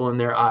successful in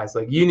their eyes.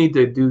 Like, you need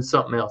to do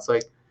something else.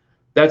 Like,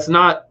 that's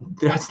not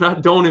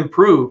don't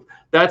improve.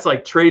 That's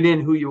like trade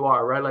in who you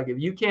are, right? Like, if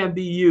you can't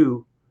be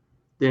you,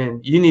 then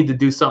you need to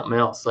do something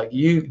else. Like,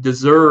 you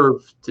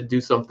deserve to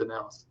do something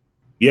else.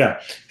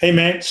 Yeah. Hey,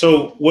 man.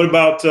 So what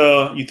about,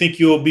 you think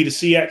you'll be the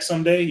SEAC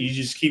someday? You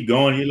just keep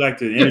going. You like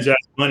to energize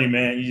money,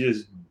 man. You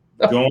just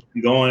going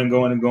and going and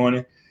going and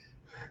going.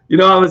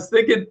 I was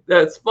thinking,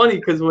 that's funny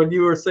because when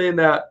you were saying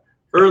that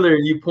earlier,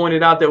 you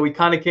pointed out that we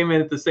kind of came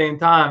in at the same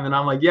time. And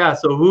I'm like, yeah,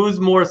 so who's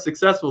more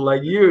successful?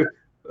 Like, you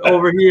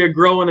over here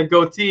growing a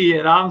goatee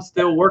and I'm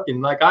still working.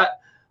 Like,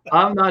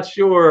 I'm not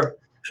sure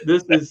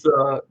this is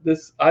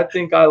this. I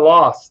think I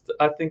lost.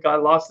 I think I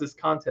lost this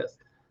contest.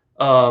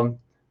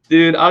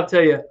 Dude, I'll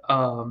tell you.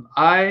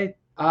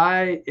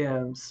 I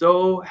am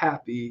so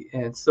happy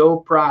and so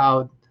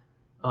proud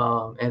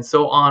and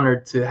so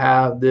honored to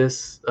have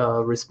this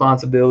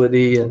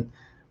responsibility, and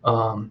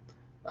I'm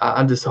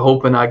just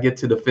hoping I get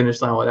to the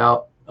finish line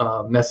without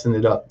messing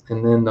it up,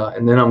 and then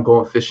I'm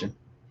going fishing.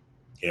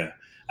 Yeah,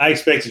 I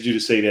expected you to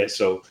say that.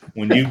 So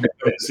when you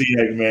see,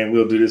 like, man,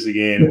 we'll do this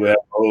again. We'll have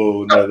a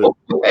whole nother.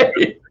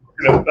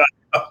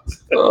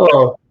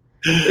 Oh,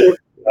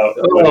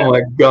 oh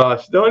my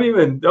gosh! Don't.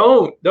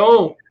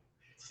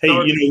 Hey,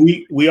 Start.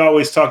 we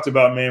always talked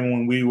about, man,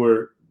 when we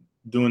were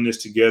doing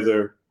this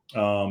together,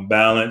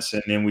 balance,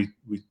 and then we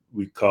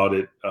called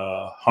it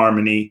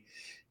harmony.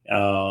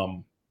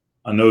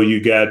 I know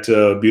you got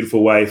a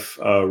beautiful wife,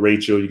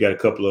 Rachel. You got a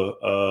couple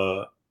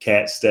of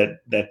cats that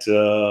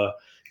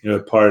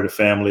part of the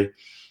family.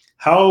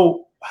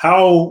 How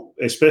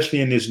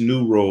especially in this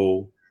new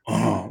role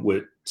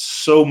with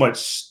so much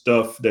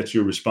stuff that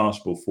you're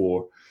responsible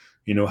for,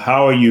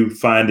 how are you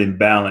finding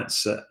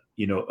balance?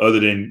 Other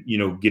than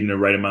getting the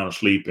right amount of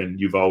sleep, and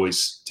you've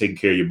always taken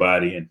care of your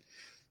body and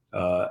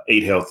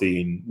ate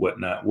healthy and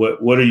whatnot.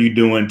 What are you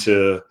doing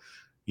to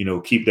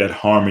keep that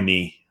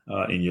harmony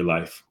in your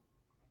life?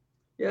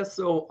 Yeah,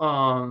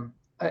 so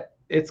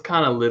it's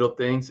kind of little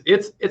things.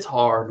 It's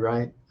hard,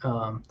 right?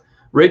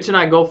 Rich and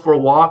I go for a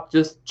walk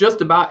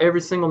just about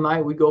every single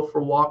night. We go for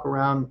a walk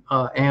around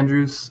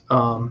Andrews.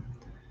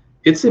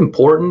 It's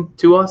important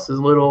to us. As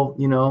little,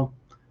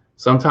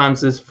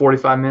 sometimes it's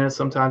 45 minutes,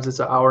 sometimes it's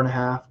an hour and a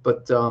half.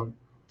 But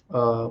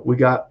we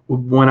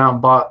went out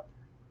and bought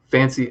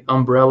fancy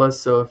umbrellas,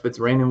 so if it's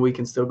raining, we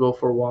can still go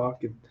for a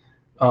walk.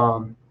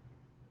 And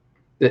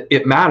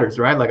it matters,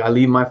 right? Like I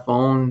leave my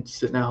phone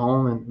sitting at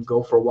home and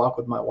go for a walk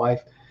with my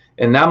wife,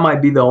 and that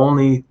might be the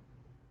only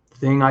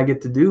thing I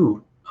get to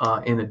do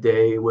in a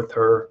day with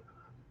her,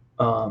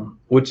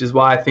 which is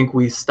why I think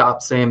we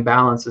stopped saying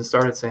balance and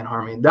started saying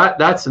harmony.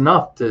 That's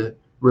enough to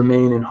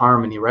remain in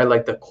harmony, right?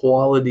 Like the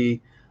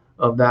quality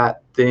of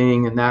that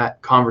thing and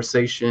that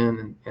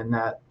conversation and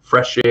that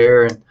fresh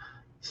air, and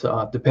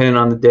so depending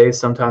on the day,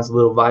 sometimes a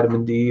little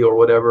vitamin D or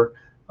whatever.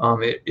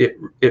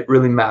 It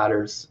really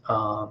matters.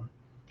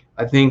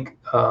 I think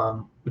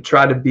we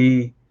try to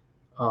be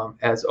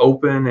as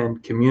open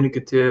and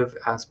communicative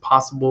as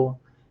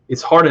possible.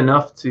 It's hard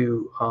enough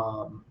to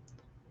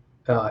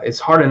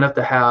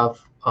have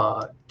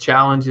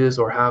challenges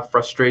or have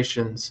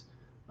frustrations.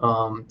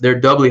 They're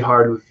doubly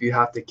hard if you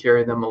have to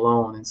carry them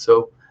alone. And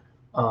so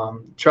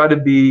try to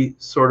be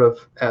sort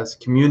of as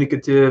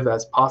communicative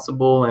as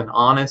possible and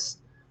honest,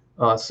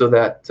 so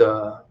that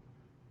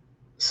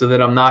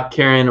I'm not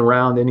carrying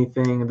around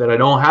anything that I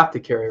don't have to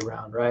carry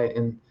around, right?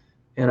 And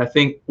I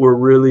think we're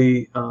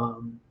really,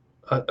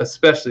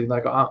 especially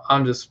like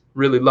I'm just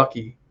really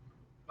lucky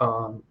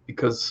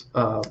because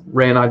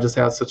Ray and I just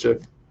have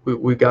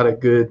we got a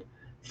good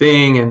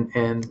thing,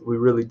 and we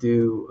really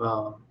do.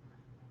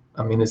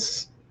 I mean,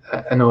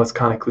 I know it's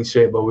kind of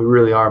cliche, but we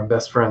really are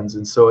best friends,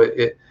 and so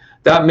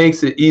that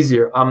makes it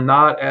easier. I'm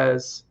not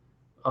as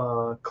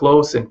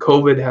close, and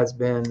COVID has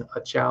been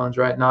a challenge,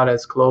 right? Not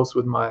as close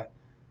with my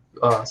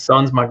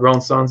sons, my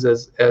grown sons,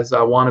 as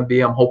I want to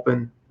be. I'm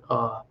hoping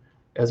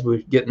as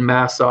we're getting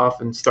masks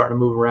off and starting to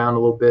move around a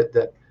little bit,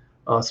 that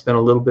spend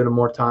a little bit of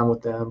more time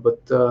with them.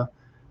 But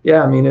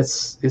yeah, I mean,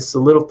 it's the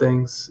little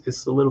things.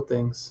 It's the little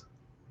things.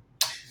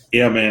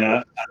 Yeah, man.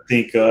 I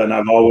think, and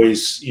I've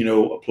always,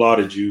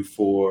 applauded you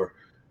for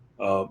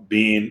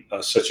being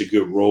such a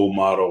good role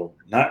model,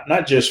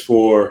 not just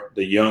for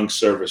the young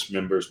service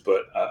members,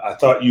 but I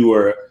thought you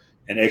were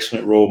an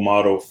excellent role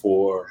model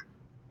for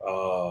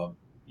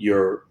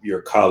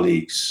your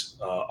colleagues,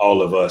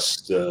 all of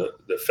us, the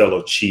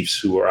fellow chiefs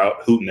who are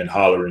out hooting and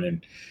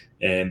hollering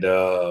and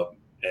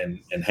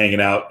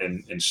hanging out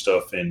and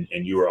stuff, and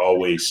you were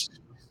always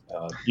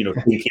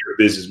taking care of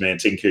business, man,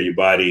 taking care of your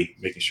body,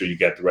 making sure you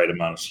got the right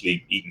amount of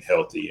sleep, eating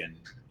healthy, and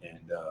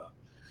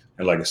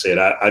like I said,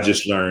 I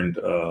just learned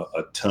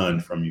a ton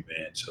from you,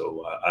 man.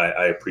 So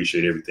I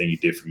appreciate everything you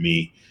did for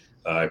me.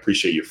 I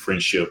appreciate your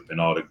friendship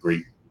and all the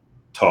great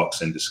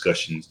talks and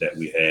discussions that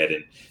we had.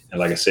 And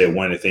like I said,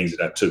 one of the things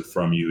that I took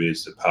from you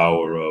is the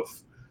power of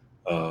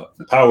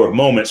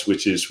moments,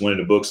 which is one of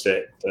the books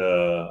that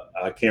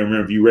I can't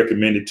remember if you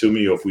recommended to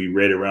me or if we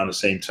read around the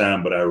same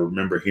time, but I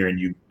remember hearing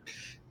you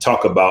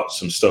talk about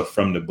some stuff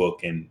from the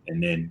book, and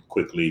then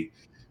quickly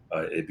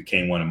it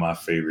became one of my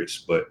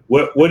favorites. But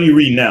what are you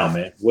reading now,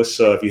 man? What's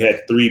if you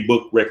had 3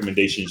 book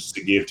recommendations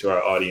to give to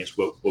our audience,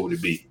 what would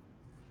it be?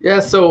 Yeah,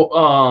 so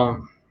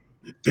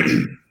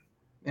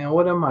man,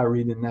 what am I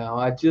reading now?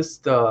 I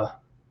just finished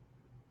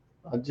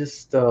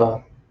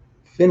the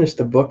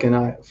book,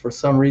 and for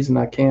some reason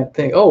I can't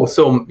think. Oh,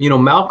 so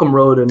Malcolm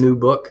wrote a new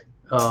book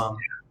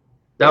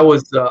that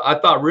was I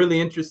thought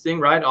really interesting,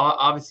 right?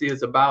 Obviously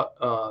it's about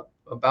the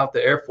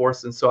Air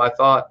Force, and so I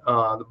thought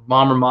the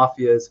Bomber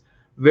Mafia is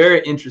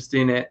very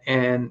interesting,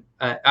 and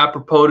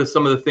apropos to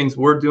some of the things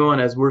we're doing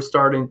as we're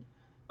starting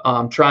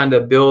trying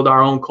to build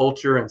our own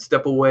culture and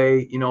step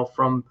away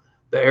from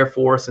the Air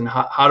Force and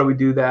how do we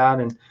do that,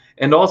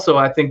 and also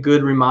I think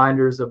good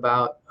reminders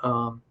about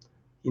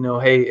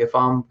hey, if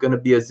I'm going to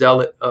be a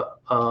zealot,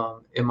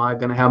 am I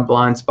going to have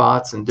blind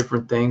spots and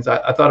different things?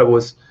 I thought it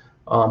was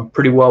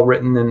pretty well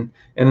written, and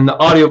in the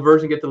audio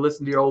version, get to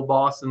listen to your old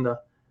boss in the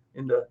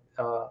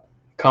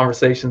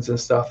conversations and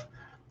stuff.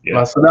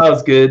 Yeah. So that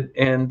was good,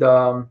 and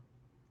I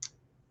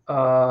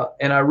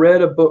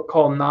read a book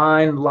called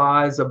 9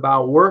 Lies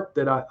About Work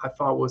that I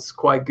thought was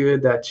quite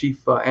good, that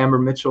Chief Amber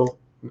Mitchell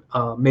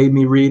made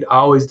me read. I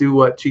always do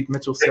what Chief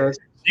Mitchell says.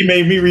 She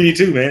made me read it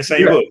too, man.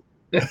 Same book.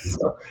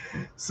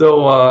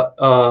 So I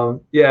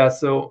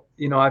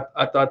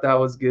thought that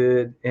was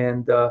good.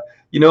 And,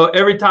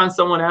 every time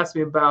someone asks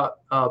me about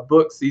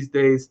books these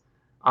days,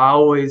 I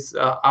always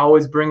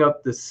bring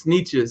up the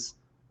Sneetches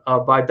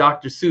by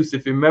Dr. Seuss.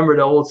 If you remember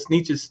the old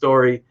Sneetches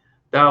story,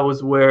 that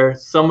was where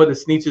some of the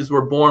Sneetches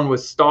were born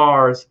with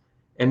stars,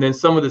 and then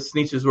some of the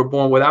Sneetches were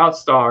born without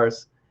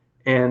stars.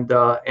 And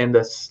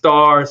the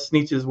star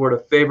Sneetches were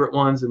the favorite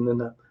ones, and then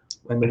the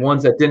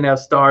ones that didn't have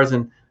stars.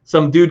 And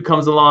some dude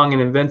comes along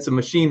and invents a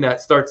machine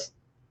that starts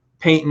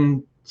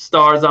painting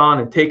stars on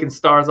and taking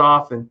stars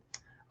off. And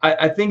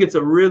I think it's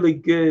a really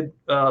good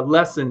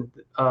lesson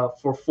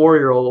for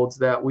 4-year-olds,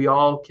 that we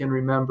all can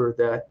remember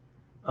that,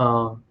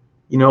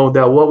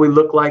 that what we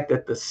look like,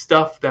 that the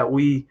stuff that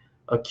we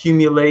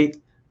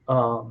accumulate,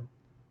 that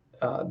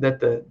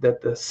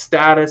the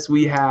status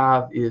we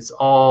have is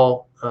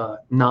all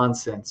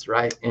nonsense,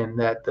 right? And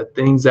that the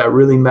things that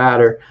really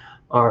matter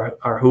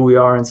are who we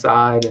are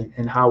inside,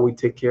 and how we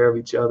take care of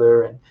each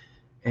other,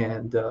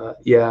 and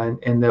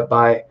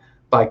that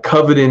by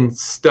coveting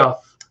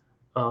stuff,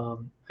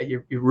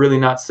 you're really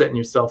not setting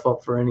yourself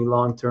up for any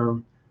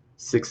long-term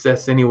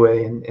success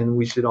anyway. And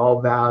we should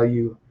all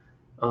value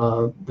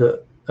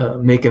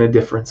making a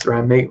difference,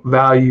 right?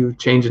 Value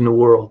changing the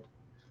world.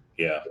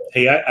 Yeah.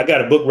 Hey, I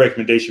got a book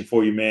recommendation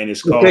for you, man.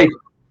 It's called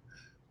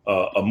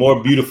A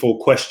More Beautiful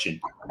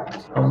Question.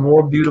 A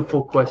More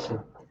Beautiful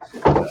Question.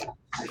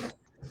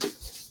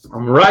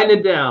 I'm writing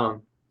it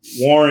down.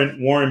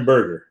 Warren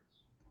Berger.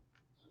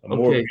 A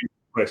More Beautiful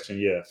Question,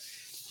 yeah.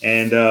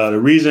 And the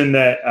reason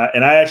that,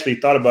 I actually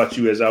thought about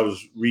you as I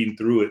was reading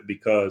through it,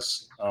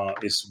 because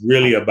it's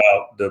really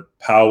about the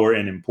power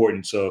and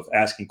importance of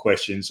asking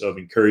questions, of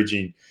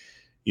encouraging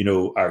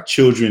our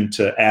children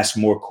to ask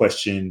more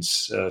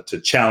questions,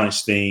 to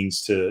challenge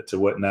things, to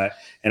whatnot.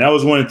 And that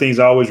was one of the things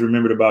I always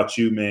remembered about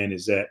you, man,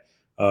 is that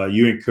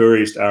you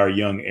encouraged our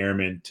young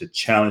airmen to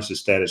challenge the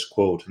status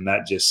quo, to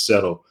not just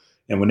settle.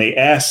 And when they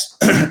ask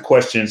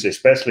questions,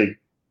 especially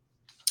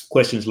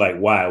questions like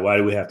why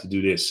do we have to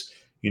do this?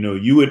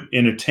 You would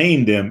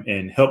entertain them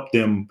and help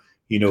them,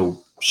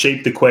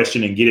 shape the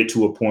question and get it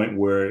to a point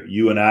where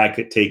you and I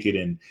could take it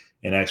and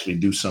actually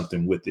do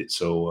something with it.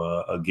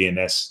 So again,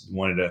 that's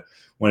one of the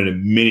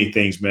many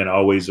things, man, I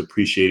always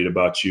appreciated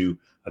about you.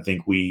 I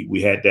think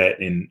we had that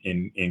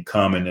in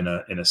common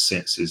in a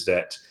sense, is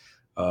that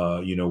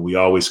we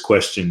always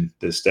questioned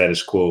the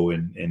status quo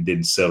and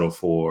didn't settle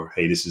for,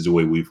 hey, this is the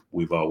way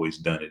we've always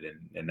done it,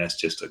 and that's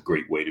just a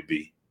great way to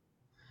be.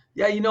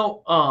 Yeah,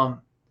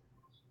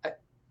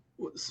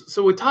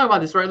 so we talk about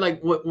this, right?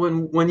 Like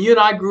when you and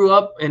I grew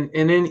up, and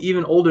then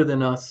even older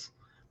than us,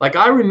 like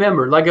I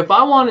remember, like if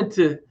I wanted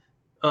to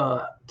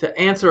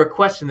answer a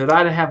question that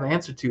I didn't have an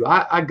answer to,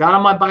 I got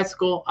on my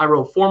bicycle, I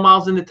rode 4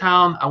 miles into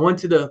town, I went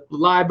to the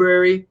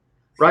library,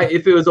 right?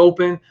 If it was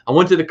open, I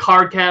went to the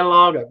card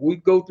catalog, we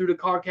go through the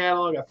card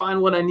catalog, I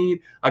find what I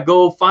need, I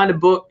go find a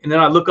book, and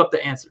then I look up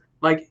the answer.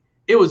 Like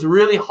it was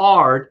really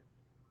hard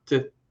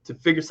to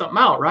figure something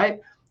out, right?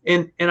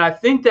 And I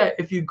think that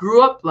if you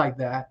grew up like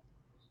that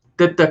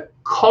the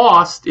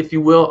cost, if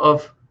you will,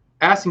 of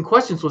asking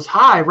questions was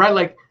high, right?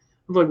 Like,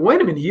 wait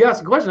a minute, you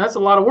ask a question, that's a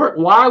lot of work.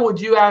 Why would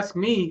you ask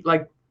me,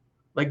 like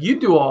you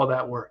do all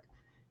that work?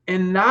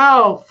 And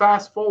now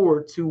fast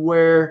forward to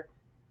where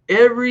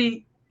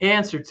every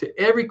answer to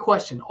every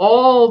question,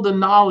 all the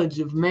knowledge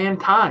of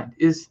mankind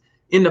is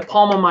in the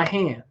palm of my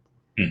hand.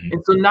 Mm-hmm.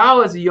 And so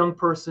now as a young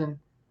person,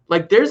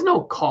 like there's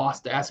no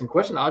cost to asking a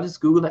question. I'll just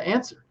Google the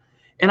answer.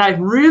 And I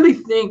really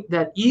think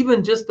that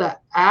even just the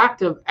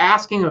act of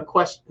asking a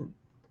question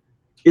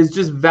is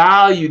just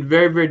valued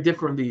very, very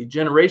differently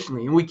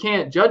generationally. And we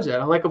can't judge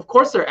that. Like, of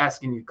course they're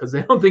asking you because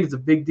they don't think it's a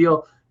big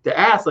deal to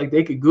ask. Like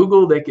they could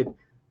Google, they could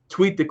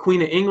tweet the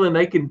Queen of England.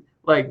 They can,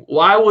 like,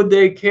 why would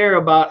they care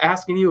about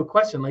asking you a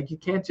question? Like you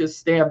can't just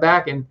stand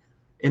back and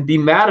be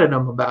mad at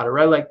them about it,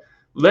 right? Like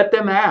let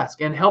them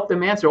ask and help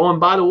them answer. Oh, and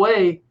by the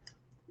way,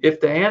 if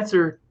the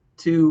answer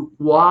to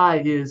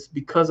why is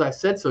because I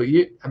said so,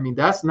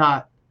 that's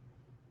not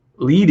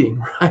leading,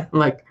 right?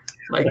 Like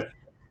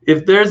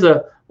if there's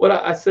what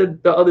I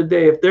said the other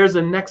day, if there's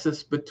a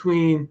nexus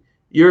between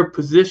your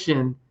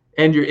position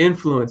and your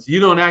influence, you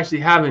don't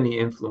actually have any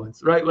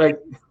influence, right? Like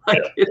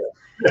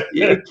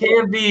it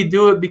can be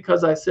do it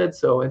because I said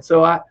so. And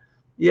so I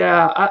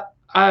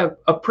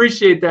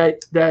appreciate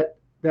that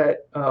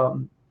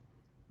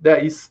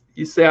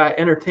you say I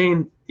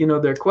entertain,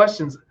 their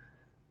questions.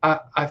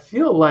 I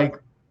feel like,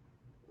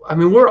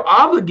 we're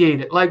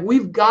obligated, like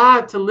we've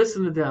got to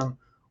listen to them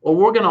or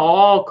we're going to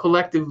all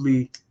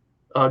collectively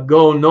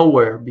go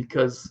nowhere,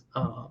 because,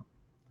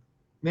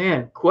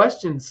 man,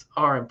 questions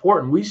are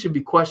important. We should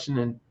be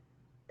questioning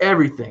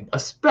everything,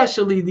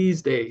 especially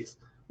these days.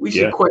 We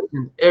should Yeah.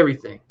 question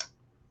everything.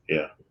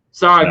 Yeah.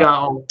 Sorry, I No. got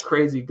all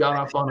crazy, got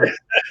off on a.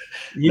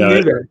 You No.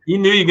 knew that. You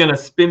knew you're going to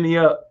spin me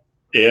up.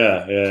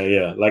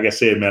 Yeah. Like I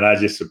said, man, I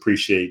just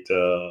appreciate,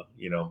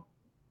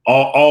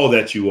 all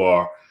that you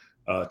are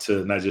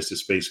to not just the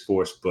Space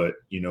Force, but,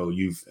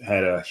 you've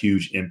had a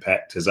huge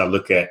impact. As I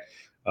look at,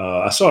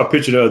 I saw a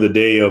picture the other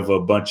day of a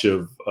bunch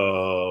of,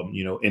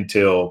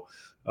 Intel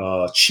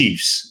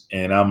chiefs,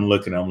 and I'm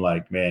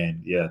like,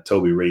 man, yeah,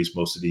 Toby raised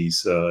most of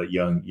these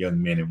young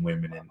men and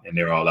women, and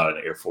they're all out in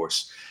the Air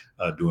Force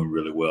doing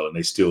really well, and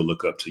they still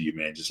look up to you,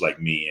 man, just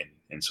like me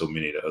and so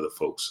many of the other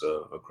folks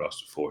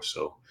across the force.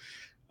 So,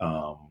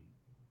 um,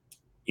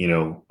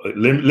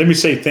 let me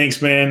say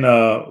thanks, man.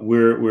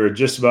 We're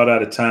just about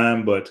out of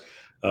time, but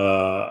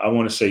I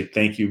want to say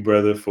thank you,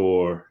 brother,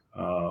 for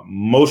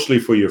mostly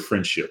for your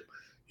friendship.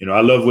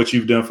 I love what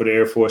you've done for the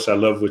Air Force. I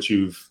love what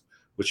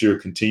you're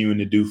continuing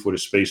to do for the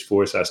Space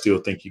Force. I still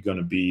think you're going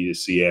to be a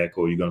SEAC,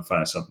 or you're going to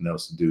find something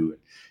else to do.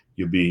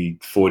 You'll be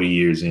 40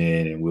 years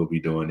in, and we'll be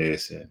doing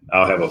this, and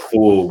I'll have a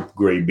full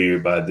gray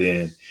beard by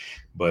then.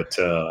 But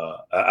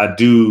I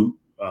do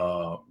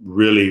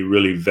really,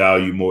 really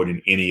value more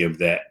than any of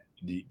that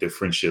the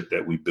friendship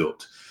that we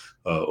built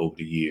over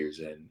the years.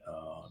 And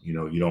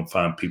you don't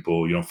find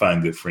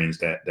good friends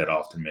that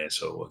often, man.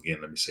 So again,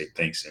 let me say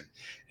thanks,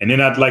 and then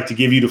I'd like to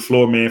give you the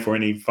floor, man, for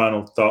any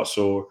final thoughts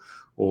or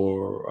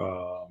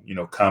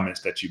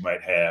comments that you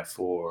might have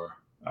for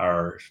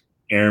our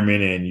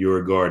airmen and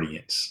your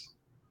guardians.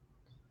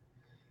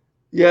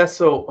 Yeah,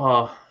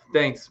 so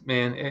thanks,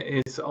 man.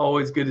 It's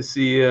always good to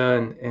see you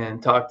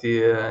and talk to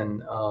you.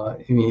 And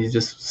you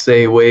just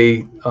say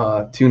way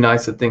too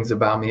nice of things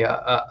about me.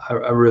 I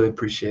really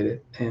appreciate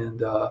it,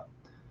 and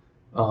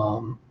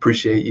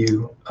appreciate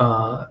you.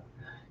 I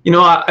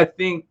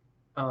think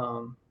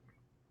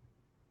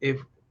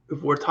if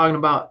we're talking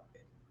about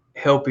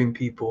helping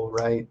people,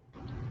 right?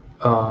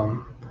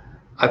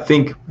 I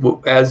think,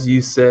 as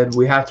you said,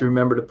 we have to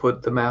remember to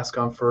put the mask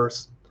on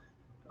first.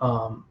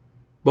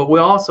 But we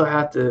also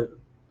have to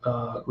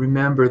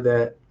remember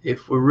that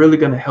if we're really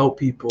going to help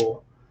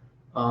people,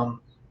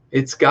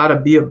 it's got to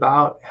be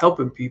about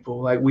helping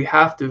people. Like, we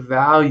have to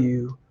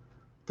value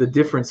the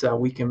difference that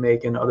we can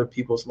make in other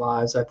people's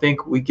lives. I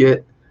think we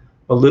get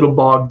a little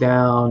bogged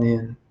down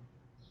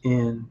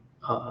in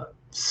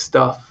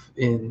stuff,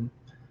 in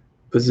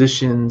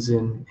positions,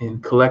 in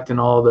collecting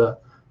all the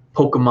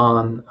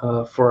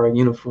Pokemon for our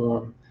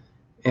uniform,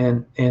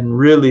 and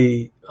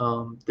really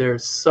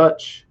there's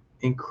such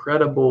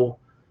incredible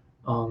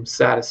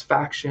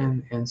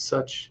satisfaction and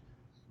such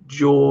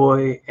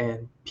joy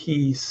and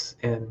peace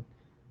and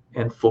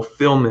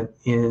fulfillment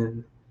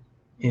in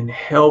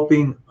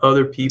helping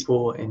other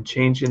people and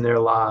changing their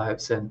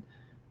lives. And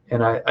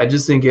I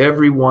just think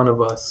every one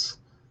of us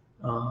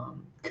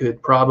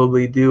could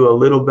probably do a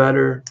little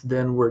better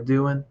than we're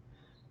doing,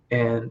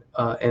 and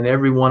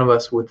every one of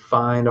us would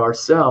find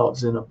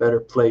ourselves in a better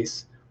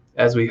place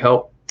as we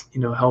helped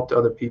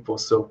other people.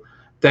 So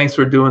thanks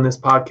for doing this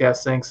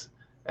podcast. Thanks,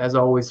 as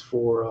always,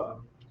 for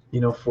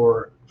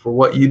for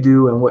what you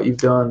do and what you've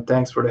done.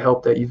 Thanks for the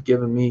help that you've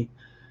given me.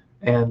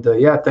 And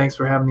thanks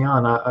for having me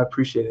on. I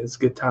appreciate it. It's a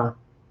good time.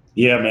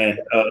 Yeah, man.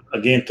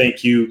 Again,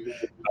 thank you.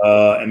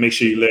 And make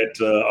sure you let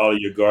all of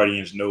your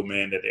guardians know,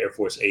 man, that the Air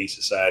Force Aid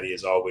Society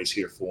is always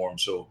here for them.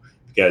 So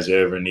if you guys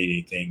ever need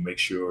anything, make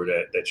sure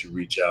that you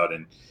reach out,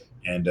 and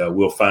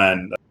we'll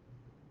find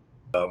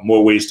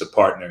more ways to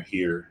partner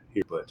here.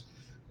 But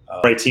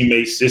all right,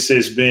 teammates, this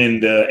has been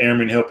the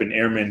Airmen Helping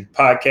Airmen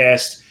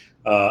podcast.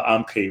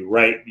 I'm Kay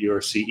Wright, your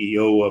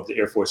CEO of the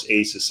Air Force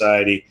Aid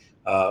Society.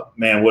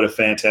 Man, what a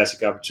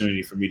fantastic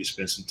opportunity for me to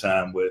spend some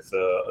time with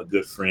a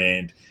good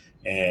friend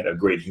and a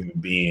great human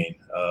being,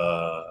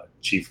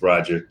 Chief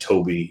Roger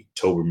Toby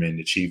Toberman,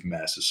 the Chief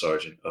Master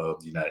Sergeant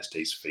of the United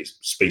States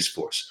Space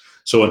Force.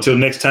 So until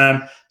next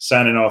time,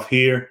 signing off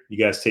here. You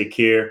guys take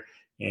care,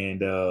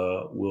 and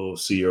we'll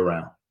see you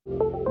around.